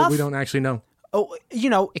enough. We don't actually know. Oh, you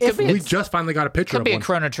know, It could if be We just finally got a picture Could of be a one.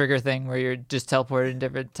 Chrono Trigger thing where you're just teleported in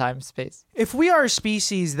different time space. if we are a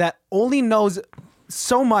species that only knows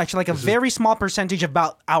so much, like a very small percentage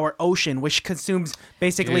about our ocean, which consumes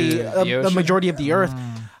basically Dude, the the ocean? majority of the Earth,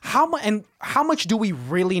 how much do we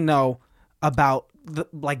really know about the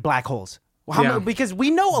like black holes? Yeah. Because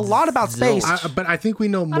we know a lot about space. But I think we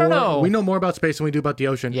know more. don't know. We know more about space than we do about the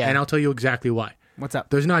ocean, Yeah. and I'll tell you exactly why. What's up?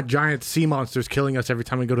 There's not giant sea monsters killing us every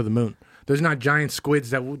time we go to the moon. There's not giant squids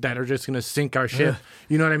that are just going to sink our ship.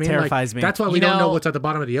 You know what I mean? Terrifies me. That's why we You don't know know- what's at the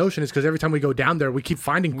bottom of the ocean. Is because every time we go down there, we keep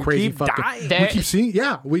finding crazy keep fucking. dying. We There- keep seeing.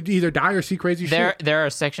 Yeah, we either die or see crazy shit. There are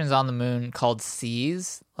sections on the moon called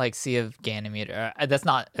seas, like Sea of Ganymede. That's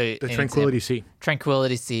not The Tranquility Sea.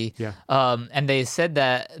 Tranquility Sea. Yeah. And they said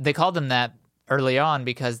that they called them that early on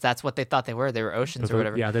because that's what they thought they were. They were oceans or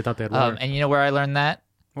whatever. Yeah, they thought they had water. And you know where I learned that?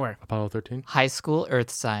 Where? Apollo 13. High school earth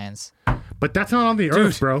science. But that's not on the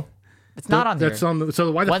Earth, bro. It's not on there. That's on the.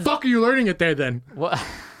 So why the Once- fuck are you learning it there then? What?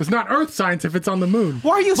 It's not Earth science if it's on the moon.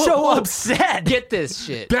 Why are you so Whoa. upset? Get this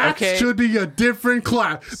shit. That okay? should be a different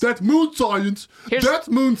class. That's moon science. That's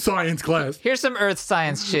moon science class. Here's some Earth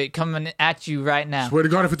science shit coming at you right now. Swear to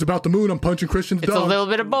God, if it's about the moon, I'm punching Christian's It's dog. a little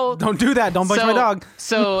bit of both. Don't do that. Don't punch my dog.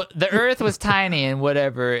 So the Earth was tiny and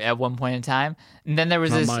whatever at one point in time, and then there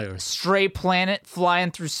was Not my this Earth. stray planet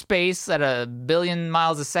flying through space at 1 billion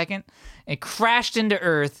miles a second. It crashed into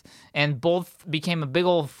Earth, and both became a big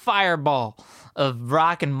old fireball of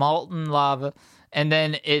rock and molten lava. And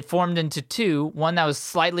then it formed into two. One that was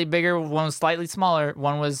slightly bigger, one was slightly smaller.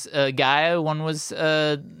 One was Gaia, one was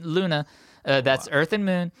Luna. That's Earth and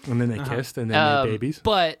Moon. And then they kissed and they made babies.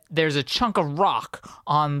 But there's a chunk of rock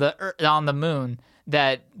on the moon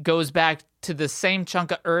that goes back to the same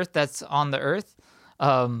chunk of Earth that's on the Earth,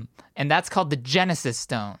 and that's called the Genesis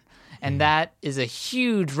Stone. And that is a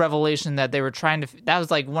huge revelation that they were trying to. That was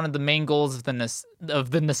like one of the main goals of the NASA.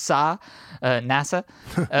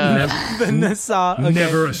 The NASA. Okay.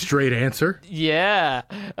 Never a straight answer. Yeah,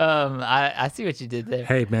 I see what you did there.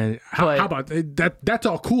 Hey man, how But- about that? That's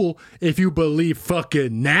all cool if you believe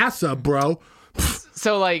fucking NASA, bro.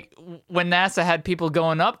 So like when NASA had people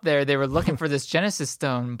going up there, they were looking for this Genesis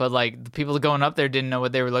stone, but like the people going up there didn't know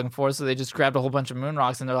what they were looking for, so they just grabbed a whole bunch of moon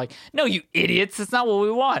rocks and they're like, "No, you idiots, that's not what we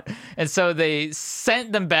want." And so they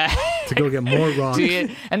sent them back To go get more rocks. to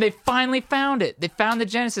it, and they finally found it. They found the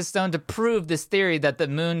Genesis stone to prove this theory that the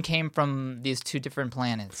moon came from these two different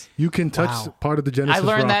planets. You can touch Wow. part of the Genesis I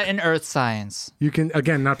learned rock. that in Earth science. You can,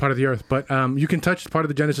 again, not part of the Earth, but you can touch part of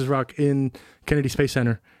the Genesis rock in Kennedy Space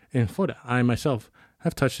Center in Florida. I myself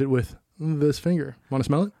have touched it with this finger. Want to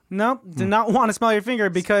smell it? No, do not want to smell your finger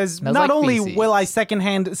because Smells not like only feces. will I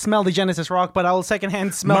secondhand smell the Genesis rock, but I will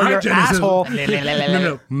secondhand smell your Genesis, asshole.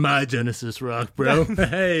 no, my Genesis rock, bro.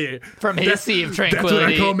 Hey, From his sea of that's tranquility.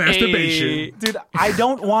 what I call masturbation. Hey. Dude, I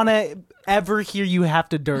don't want to ever hear you have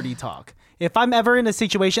to dirty talk. If I'm ever in a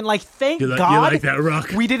situation like, thank You like God that rock?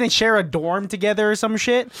 we didn't share a dorm together or some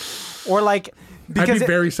shit, or like I'd because be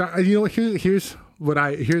very silent. You know what? Here's what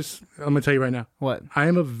I'm gonna tell you right now. What? I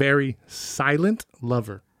am a very silent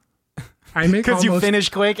lover. I make because you almost- finish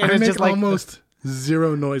quick and I it's make just like almost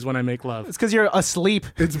zero noise when I make love. it's because you're asleep.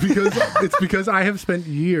 It's because I have spent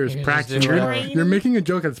years You can just practicing. do You're, whatever. you're making a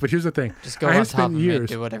joke at this, but here's the thing. Just go I on have top spent of it, years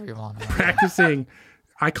do whatever you want. practicing.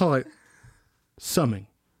 I call it summing.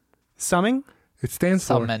 Summing, It stands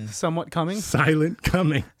Summon. somewhat coming. for silent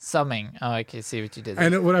coming. Summing. Oh, I can see what you did there.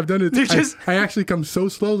 And what I've done is You just- I actually come so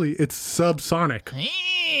slowly. It's subsonic.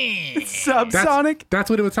 That's, Subsonic. that's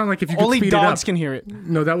what it would sound like if you could Only speed dogs it up. can hear it.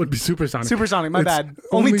 No, that would be supersonic. Supersonic, my It's bad.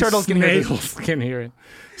 Only turtles can hear this. snails can hear it.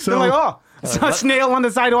 So They're like, oh, it's a snail on the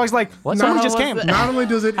sidewalk's like, What someone the just hell came. was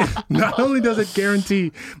that? not only does it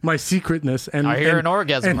guarantee my secretness and I hear and- an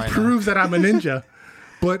orgasm and right now. proves that I'm a ninja,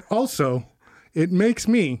 but also it makes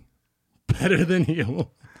me better than you.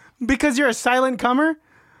 Because you're a silent comer?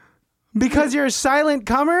 Because you're a silent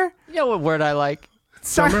comer? You know what word I like?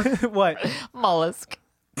 Summer? What? Mollusk.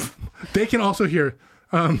 They can also hear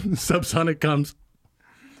subsonic comes.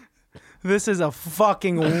 This is a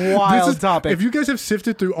fucking wild This is- topic. If you guys have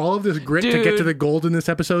sifted through all of this grit to get to Dude. the gold in this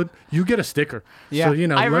episode, you get a sticker. Yeah. So, you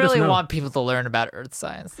know, I let us really know. want people to learn about Earth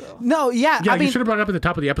science, though. no, yeah, Yeah, I mean, you should have brought it up at the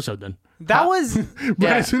top of the episode then. that was. But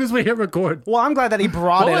Yeah. as soon as we hit record, Well, I'm glad that he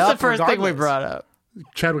brought What it was up. the first thing we regardless. brought up?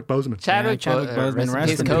 Chadwick Boseman. Chadwick, Chadwick Boseman,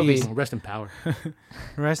 rest in Kobe. peace. Rest in power.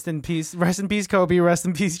 Rest in peace. Rest in peace, Kobe. Rest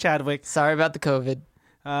in peace, Chadwick. Sorry about the COVID.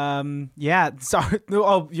 Yeah. Sorry.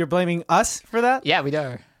 Oh, you're blaming us for that? Yeah, we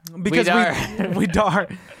are. Because we are.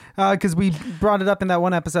 Because we brought it up in that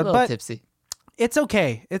one A episode. little But tipsy. it's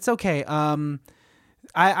okay. It's okay.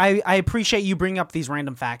 I appreciate you bringing up these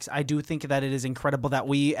random facts. I do think that it is incredible that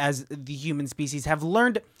we, as the human species, have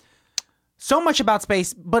learned so much about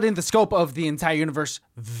space, but in the scope of the entire universe,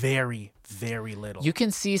 very, very little. You can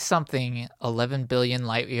see something 11 billion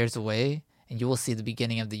light years away, and you will see the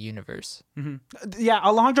beginning of the universe. Yeah,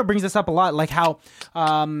 Alejandro brings this up a lot, like how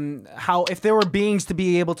if there were beings to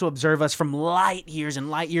be able to observe us from light years and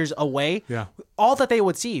light years away, Yeah. all that they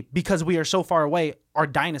would see, because we are so far away, are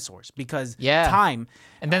dinosaurs. Because Yeah. time.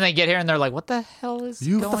 And then they get here and they're like, "What the hell is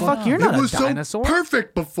You going fuck, on?" you're not it a was dinosaur. so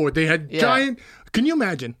perfect before. They had Yeah. giant. Can you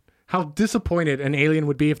imagine how disappointed an alien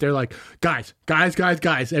would be if they're like, guys,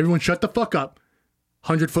 everyone shut the fuck up.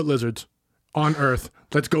 100-foot lizards on Earth.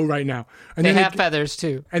 Let's go right now. And They then have feathers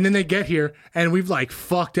too. and then they get here and we've like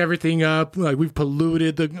fucked everything up. Like we've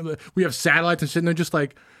polluted we have satellites and shit. And they're just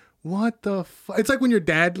like, what the fuck? It's like when your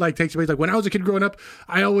dad like takes you away. He's like, when I was a kid growing up,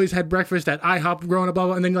 I always had breakfast at IHOP growing up, blah,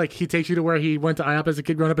 blah. And then like he takes you to where he went to IHOP as a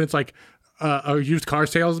kid growing up, and it's like a used car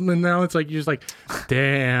salesman now. It's like you're just like,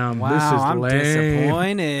 damn, Wow, this is I'm lame.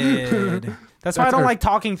 disappointed. That's why I That's don't our- like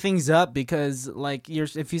talking things up because, like,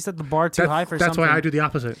 if you set the bar too high for That's something. why I do the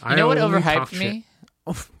opposite. You know what only talk overhyped shit. me?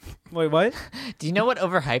 Wait, what? Do you know what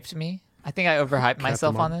overhyped me? I think I overhyped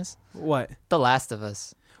myself on this. What? The Last of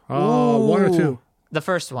Us. Oh, one or Ooh. two. The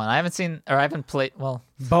first one. I haven't seen, or I haven't played. Well,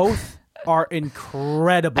 Both are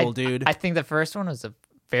incredible, dude. I think the first one was a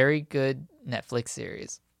very good Netflix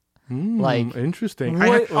series. Like interesting.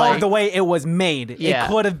 The way it was made. Yeah. It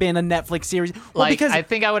could have been a Netflix series. Well, Like, because I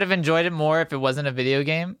think I would have enjoyed it more if it wasn't a video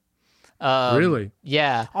game. Really?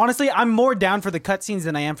 Yeah. honestly, I'm more down for the cutscenes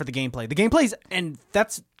than I am for the gameplay. The gameplay's, and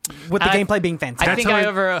that's with the I- gameplay being fantastic. I think how I I-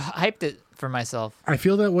 overhyped it for myself. I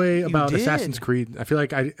feel that way about did. Assassin's Creed. I feel like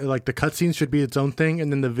the cutscenes should be its own thing,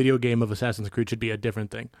 and then the video game of Assassin's Creed should be a different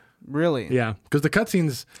thing. Really? Yeah, because the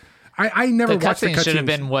cutscenes, I never The watched the cutscene cutscenes. should have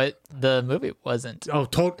been what the movie wasn't. Oh,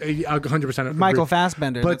 100%. Michael agree.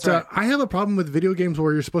 Fassbender. But that's right. I have a problem with video games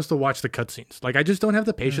where you're supposed to watch the cutscenes. Like, I just don't have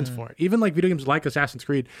the patience for it. Even like video games like Assassin's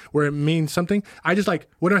Creed, where it means something. I just like,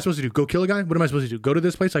 what am I supposed to do? Go kill a guy? What am I supposed to do? Go to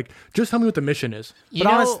this place? Like, just tell me what the mission is. You But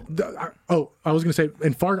know, honest- I was gonna say,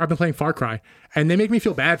 I've been playing Far Cry, and they make me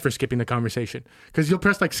feel bad for skipping the conversation because you'll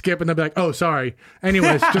press like skip, and they'll be like, "Oh, sorry."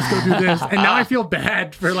 Anyways, just go do this, and now I feel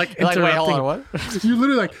bad for like You're like, interrupting. wait, hold on, You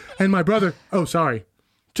literally like, and my brother. Oh, sorry.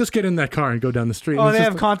 Just get in that car and go down the street. Oh, And they it's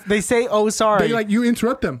have just- they say, "Oh, sorry." they like you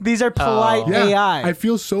interrupt them. These are polite Yeah, AI. I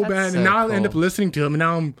feel so bad, so and now I'll end cool. up listening to him, and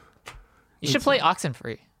now you should play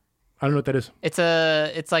Oxenfree. I don't know what that is.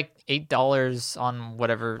 It's like $8 on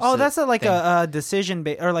whatever. Oh, that's thing. a decision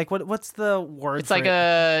or like what's the word? It's for like it?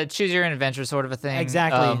 a choose your own adventure sort of a thing.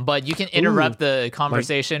 Exactly. But you can interrupt the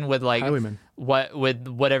conversation with like Highwayman. with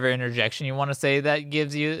whatever interjection you want to say that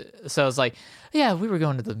gives you. So it's like, yeah, we were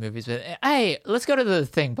going to the movies, but hey, let's go to the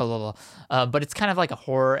thing, blah blah blah. But it's kind of like a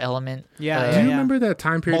horror element. Yeah, Do you yeah. remember that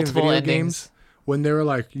time period in Multiple video endings. games when they were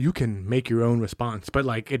like, you can make your own response, but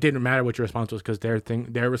like it didn't matter what your response was because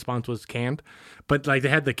their response was canned, but like they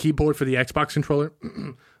had the keyboard for the Xbox controller,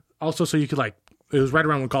 also so you could like. It was right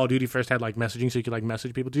around when Call of Duty first had like messaging, so you could like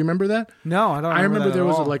message people. Do you remember that? No, I don't. I remember that there at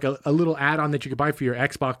was all. like a little add-on that you could buy for your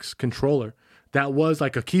Xbox controller that was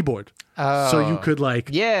like a keyboard, so you could like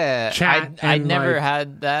Yeah, Chat I and, never like-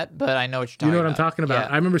 had that, but I know what you're talking you know what about. I'm talking about.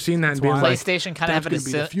 Yeah. I remember seeing that and being like, PlayStation kind of that's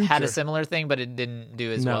gonna be the had a future. similar thing, but it didn't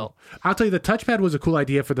do as no. well. I'll tell you, the touchpad was a cool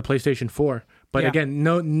idea for the PlayStation 4, but Yeah. again,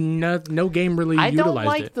 no game really I don't utilized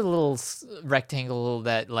like it. the little rectangle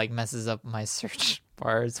that like messes up my search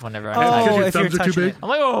bars whenever I Oh, type. Because your if you're thumbs are too touching big. it. I'm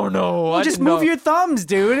like, oh no! Well, I just didn't move know. your thumbs,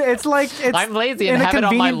 dude. It's like it's. I'm lazy in and a have it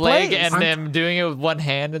on my convenient leg, place. and I'm doing it with one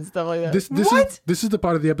hand and stuff like that. This is the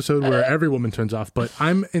part of the episode where every woman turns off, but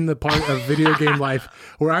I'm in the part of video game life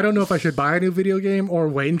where I don't know if I should buy a new video game or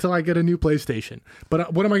wait until I get a new PlayStation.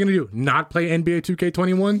 But what am I going to do? Not play NBA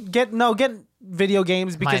 2K21? Get video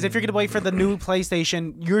games because if you're gonna wait for the new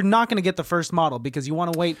PlayStation, you're not gonna get the first model because you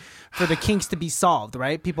want to wait for the kinks to be solved,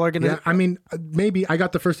 right? People are gonna. Yeah, I mean, maybe I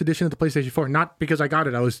got the first edition of the PlayStation 4, not because I got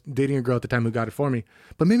it. I was dating a girl at the time who got it for me.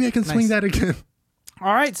 But maybe I can swing that again.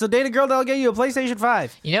 All right, so date a girl that'll get you a PlayStation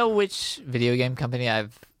 5. You know which video game company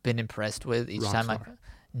I've been impressed with each time I. Rockstar.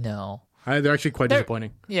 No. They're actually quite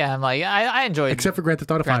disappointing. Yeah, I'm like I enjoyed. Except for Grand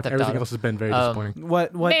Theft Auto 5. Grand Theft Everything Auto. else has been very disappointing.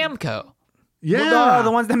 What? Namco. Yeah.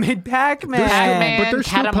 the ones that made Pac-Man. Pac-Man, but they're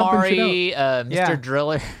still pumping Katamari, Mr. Yeah.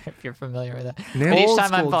 Driller, if you're familiar with that. Namco. And each Old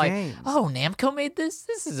time I'm school like, games. oh, Namco made this?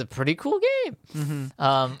 This is a pretty cool game.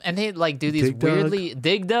 And they like do these Dig Dug. weirdly,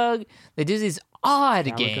 Dig Dug, they do these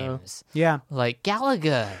odd games. Yeah. Like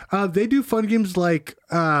Galaga. They do fun games like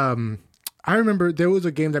I remember there was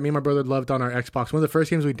a game that me and my brother loved on our Xbox. One of the first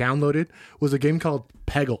games we downloaded was a game called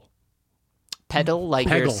Peggle. Pedal, like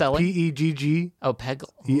you're Peggle. selling? P-E-G-G-E-L. Oh, Peggle.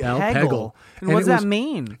 Peggle. And what does it that was-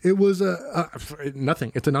 mean? It was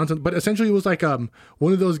nothing. It's a nonsense. But essentially, it was like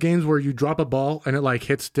one of those games where you drop a ball and it like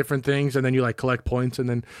hits different things, and then you like collect points, and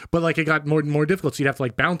then but like it got more difficult. So you'd have to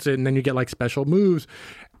like bounce it, and then you get like special moves.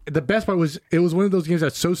 The best part was it was one of those games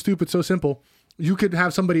that's so stupid, so simple. You could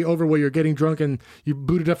have somebody over where you're getting drunk and you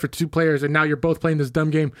boot it up for two players, and now you're both playing this dumb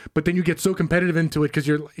game. But then you get so competitive into it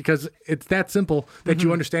because it's that simple that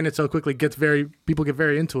you understand it so quickly. People get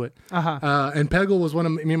very into it. And Peggle was one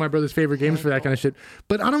of me and my brother's favorite games for that kind of shit.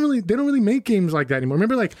 But they don't really make games like that anymore.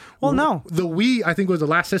 Remember, like, no. the Wii I think was the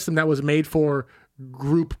last system that was made for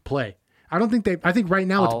group play. I think right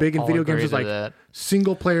now it's big in I'll video games agree is to like that.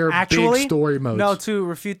 single player Actually, big story modes. No, to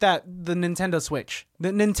refute that, the Nintendo Switch.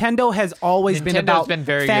 The Nintendo has always been Nintendo's about been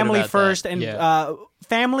very good family about first that. and Yeah.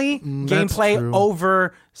 family that's gameplay true.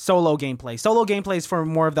 over solo gameplay. Solo gameplay is for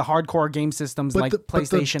more of the hardcore game systems like but the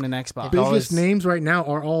PlayStation and Xbox. biggest always- names right now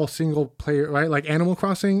are all single player, right? Like Animal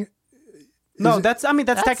Crossing No, that's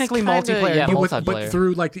technically kinda- multiplayer. yeah, You- But multiplayer.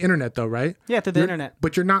 through like the internet though, right? yeah, through the internet.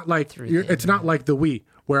 But you're not like it's not like the Wii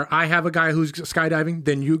where I have a guy who's skydiving,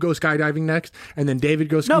 then you go skydiving next, and then David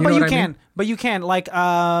goes. No, you know but you what I can. mean? But you can. Like,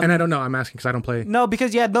 And I don't know. I'm asking because I don't play. no,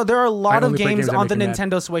 because there are a lot of only play games games that on the make me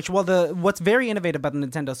mad. Nintendo Switch. Well, what's very innovative about the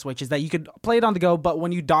Nintendo Switch is that you could play it on the go, but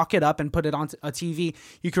when you dock it up and put it on a TV,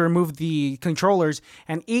 you can remove the controllers,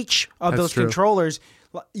 and each of That's those true. controllers,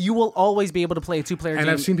 you will always be able to play a 2-player game. And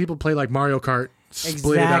I've seen people play like Mario Kart,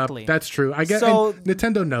 split Exactly. it up. That's true. I get. So, and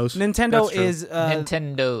Nintendo knows. Nintendo That's true. is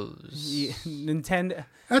Nintendo's. Nintendo.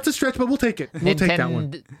 That's a stretch, but we'll take it. We'll take that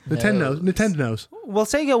one. Nintendo knows. Well,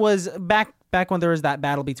 Sega was back when there was that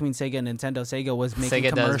battle between Sega and Nintendo. Sega was making Sega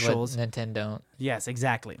commercials. does what Nintendo don't. Yes,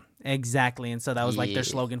 exactly. And so that was like Yeah. their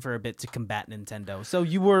slogan for a bit to combat Nintendo. So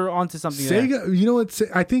you were onto something there. Sega, you know what?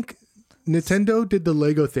 I think Nintendo did the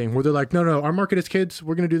Lego thing where they're like, no, our market is kids.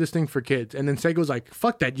 We're going to do this thing for kids. And then Sega was like,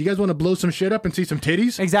 fuck that. You guys want to blow some shit up and see some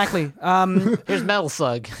titties? Exactly. Here's Metal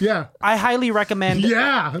Slug. Yeah. I highly recommend.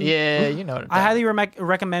 Yeah. Yeah, you know what I'm I talking highly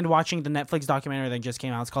recommend watching the Netflix documentary that just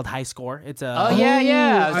came out. It's called High Score. It's a Oh,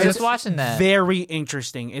 yeah. I was I just just- watching that. very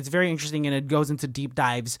interesting. It's very interesting, and it goes into deep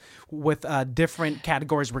dives with different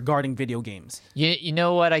categories regarding video games. You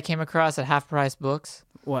know what I came across at Half Price Books?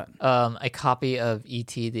 What? A copy of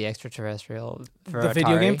E.T. the Extraterrestrial for The Atari.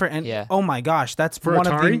 video game for yeah, Oh my gosh, that's For one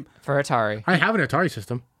Atari? of the. for Atari. I have an Atari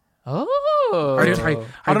system. Oh, I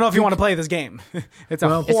I don't know if you want to play this game. It's a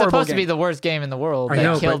Well, horrible it's supposed game. to be the worst game in the world. I That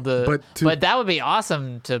know, killed but but that would be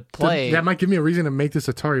awesome to play. That might give me a reason to make this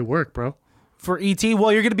Atari work, bro. For ET.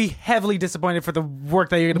 Well, you're going to be heavily disappointed for the work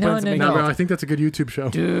that you're going to put into making No, it. bro, I think that's a good YouTube show.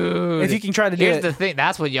 Dude, If you can try to do here's it. the thing.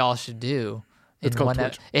 That's what y'all should do. It's In called one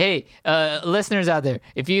Twitch. Hey, listeners out there,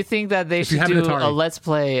 if you think that they you should have an do Atari. a Let's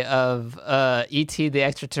Play of E.T. the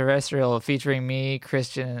Extraterrestrial featuring me,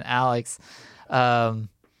 Christian, and Alex,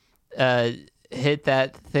 hit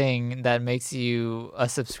that thing that makes you a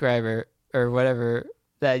subscriber or whatever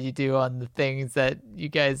that you do on the things that you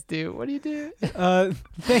guys do. What do you do?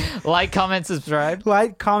 Like, comment, subscribe.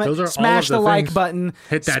 Like, comment, Those are all smash of the the like things. button.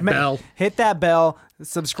 Hit that bell. Hit that bell.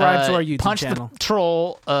 Subscribe to our YouTube punch channel. the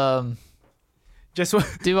troll. Just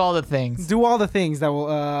Do all the things. do all the things that will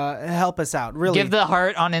help us out. Really. Give the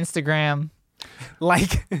heart on Instagram,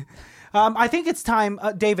 like. I think it's time,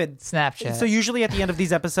 David. Snapchat. So usually at the end of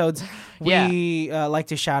these episodes, we like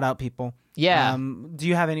to shout out people. Yeah. Do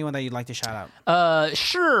you have anyone that you'd like to shout out?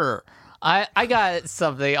 Sure. I got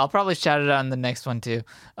something. I'll probably shout it out in the next one too.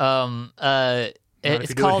 if It's you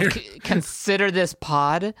do it called here. Consider This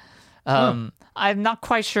Pod. I'm not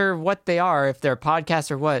quite sure what they are, if they're podcasts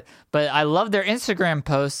or what, but I love their Instagram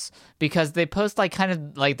posts because they post like kind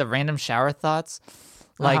of like the random shower thoughts.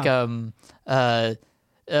 Like I'm trying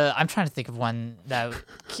to think of one that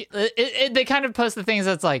they kind of post the things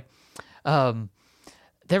that's like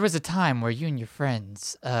there was a time where you and your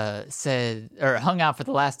friends said or hung out for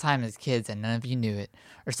the last time as kids and none of you knew it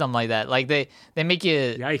or something like that. Like they make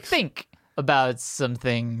you Yikes. think about some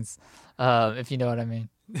things, if you know what I mean.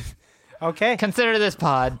 Okay. Consider this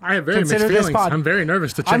pod. I have very Consider mixed this feelings. pod. I'm very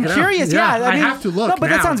nervous to check I'm it out. curious. Yeah, I mean, have to look. No,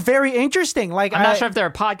 but now. that sounds very interesting. Like I'm not sure if they're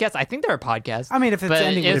a podcast. I think they're a podcast. I mean, if it's but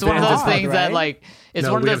ending it's with one of those pod, things that right? like it's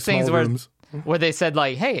No, one of we those have things small rooms. where they said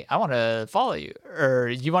like, "Hey, I want to follow you," or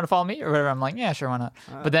 "You want to follow me," or whatever. I'm like, "Yeah, sure, why not?"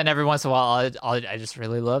 But then every once in a while, I just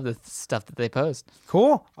really love the stuff that they post.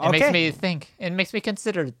 Cool. It Okay. makes me think. It makes me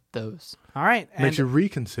consider those. All right. And Makes you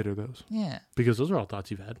reconsider those Yeah, because those are all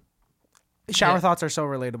thoughts you've had. shower Yeah. thoughts are so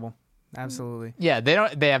relatable. Absolutely. yeah. They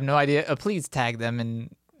don't. They have no idea. Please tag them and.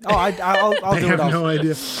 Oh, I'll They do have it. no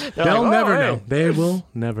idea. They're They'll like, "Oh, never hey." know. They will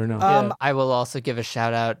never know. Yeah. I will also give a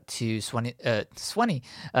shout out to Swanee,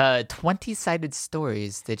 20-Sided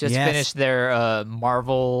Stories. They just Yes. finished their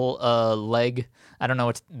Marvel leg. I don't know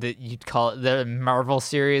what you'd call it. The Marvel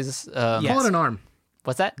series. Yeah. Call it an arm.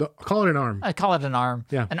 What's that? Call it an arm. I call it an arm.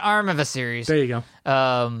 Yeah. An arm of a series. There you go.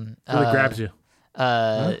 Really grabs you.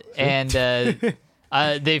 And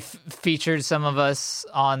they've featured some of us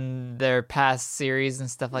on their past series and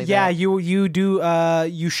stuff like Yeah, that. you do.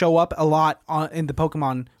 You show up a lot in the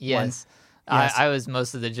Pokemon. Yes. one. Yes. I was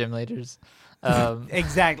most of the gym leaders.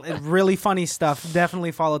 Exactly. Really funny stuff.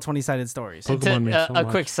 Definitely follow 20-Sided Stories. Pokemon me so a much.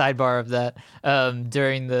 quick sidebar of that.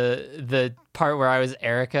 During the part where I was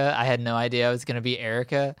Erica, I had no idea I was going to be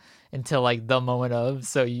Erica until like the moment of.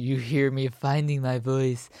 So you hear me finding my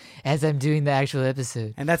voice as I'm doing the actual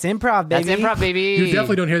episode. And that's improv, That's baby. improv, baby. You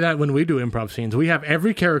definitely don't hear that when we do improv scenes. We have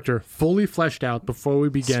every character fully fleshed out before we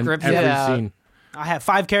begin Scripted every out. scene. I have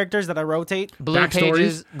 5 characters that I rotate. Blue Backstories.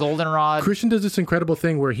 Pages, Goldenrod. Christian does this incredible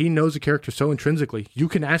thing where he knows a character so intrinsically. You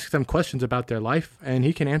can ask them questions about their life, and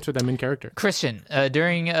he can answer them in character. Christian,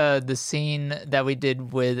 during the scene that we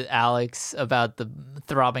did with Alex about the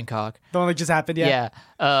throbbing cock, The one that just happened, yeah.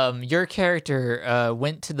 your character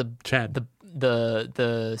went to the Chad.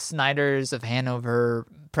 the Snyder's of Hanover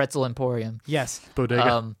Pretzel Emporium. Yes.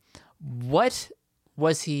 Bodega. What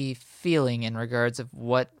was he feeling in regards of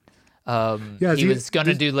what is he was going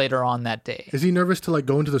to do later on that day? Is he nervous to like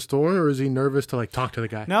go into the store, or is he nervous to like talk to the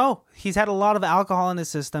guy? No, he's had a lot of alcohol in his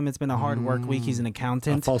system. It's been a hard work week. He's an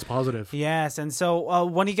accountant. False positive. Yes, and so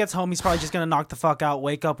when he gets home, he's probably just going to knock the fuck out,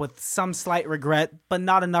 wake up with some slight regret, but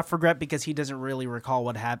not enough regret because he doesn't really recall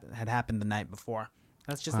what had happened the night before.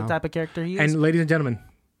 That's just the type of character he is. And ladies and gentlemen,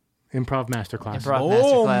 improv masterclass. Improv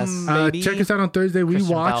Boom. masterclass. baby. Check us out on Thursday. We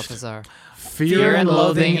Christian watched Balthazar. Fear and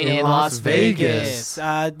Loathing in Las Yes. Vegas.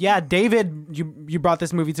 Yeah, David, you brought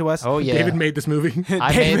this movie to us. Oh yeah, David made this movie.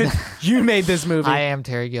 I David, made. you made this movie. I am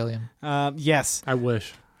Terry Gilliam. Yes. I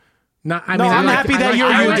wish. Not. I No, mean, I'm I happy like, that I you're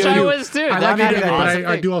like, you, I wish like I you. was too. I That'd like be you, the David, but awesome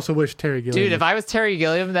I thing. do also wish Terry Gilliam. Dude, if I was Terry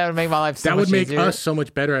Gilliam, that would make my life so that much would make easier. us so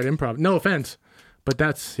much better at improv. No offense, but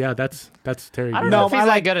that's Terry. I don't Gilliam. know No, if he's I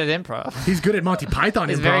like- that good at improv. He's good at Monty Python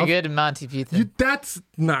He's improv. very good at Monty Python. That's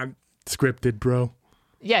not scripted, bro.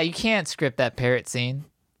 Yeah, you can't script that parrot scene.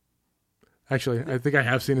 Actually, I think I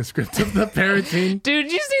have seen a script of the parrot scene. Dude,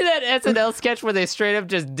 did you see that SNL sketch where they straight up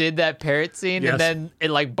just did that parrot scene Yes. and then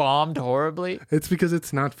it like bombed horribly? It's because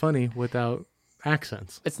it's not funny without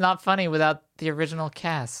accents. It's not funny without the original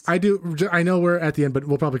cast. I know we're at the end, but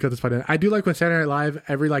we'll probably cut this part in. I do like when Saturday Night Live,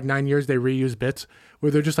 every like 9 years, they reuse bits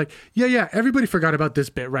where they're just like, yeah, everybody forgot about this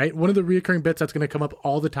bit, right? One of the reoccurring bits that's going to come up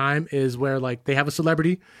all the time is where like they have a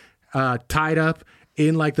celebrity tied up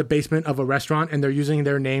in like the basement of a restaurant and they're using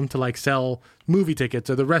their name to like sell movie tickets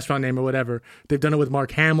or the restaurant name or whatever. They've done it with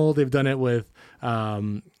Mark Hamill. They've done it with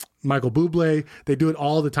Michael Bublé. They do it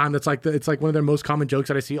all the time. That's like it's like one of their most common jokes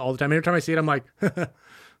that I see all the time. Every time I see it, I'm like,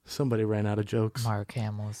 somebody ran out of jokes. Mark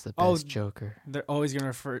Hamill is the Oh, best Joker. They're always going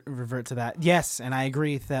to revert to that. Yes, and I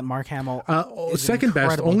agree that Mark Hamill is an Second best,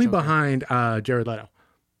 incredible only Joker. behind Jared Leto.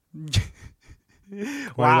 Why are you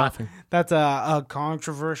Wow. laughing? That's a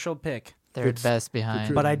controversial pick. Third It's best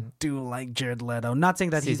behind. But I do like Jared Leto. Not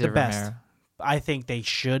saying that he's Cesar the best. Romero. I think they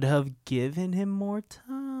should have given him more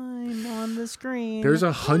time on the screen. There's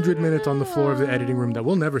 100 minutes on the floor of the editing room that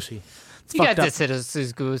we'll never see. It's You got fucked up. this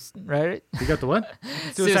Citizen's Goose, right? You got the what?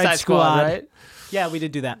 Suicide Squad. right? Yeah, we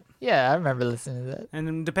did do that. Yeah, I remember listening to that. And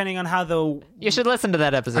then depending on how the You should listen to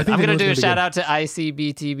that I episode. think I'm the going to do a movie's gonna shout out to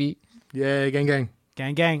ICBTB. Yeah, gang.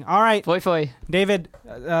 gang. All right, Foy foy. David,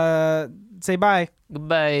 say bye.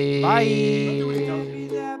 Goodbye. Bye. It can't be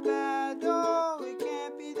that bad, oh, it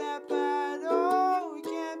can't be that bad, oh, it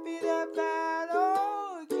can't be that bad,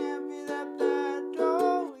 oh, it can't be that bad,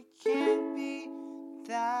 oh, it can't be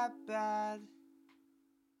that bad.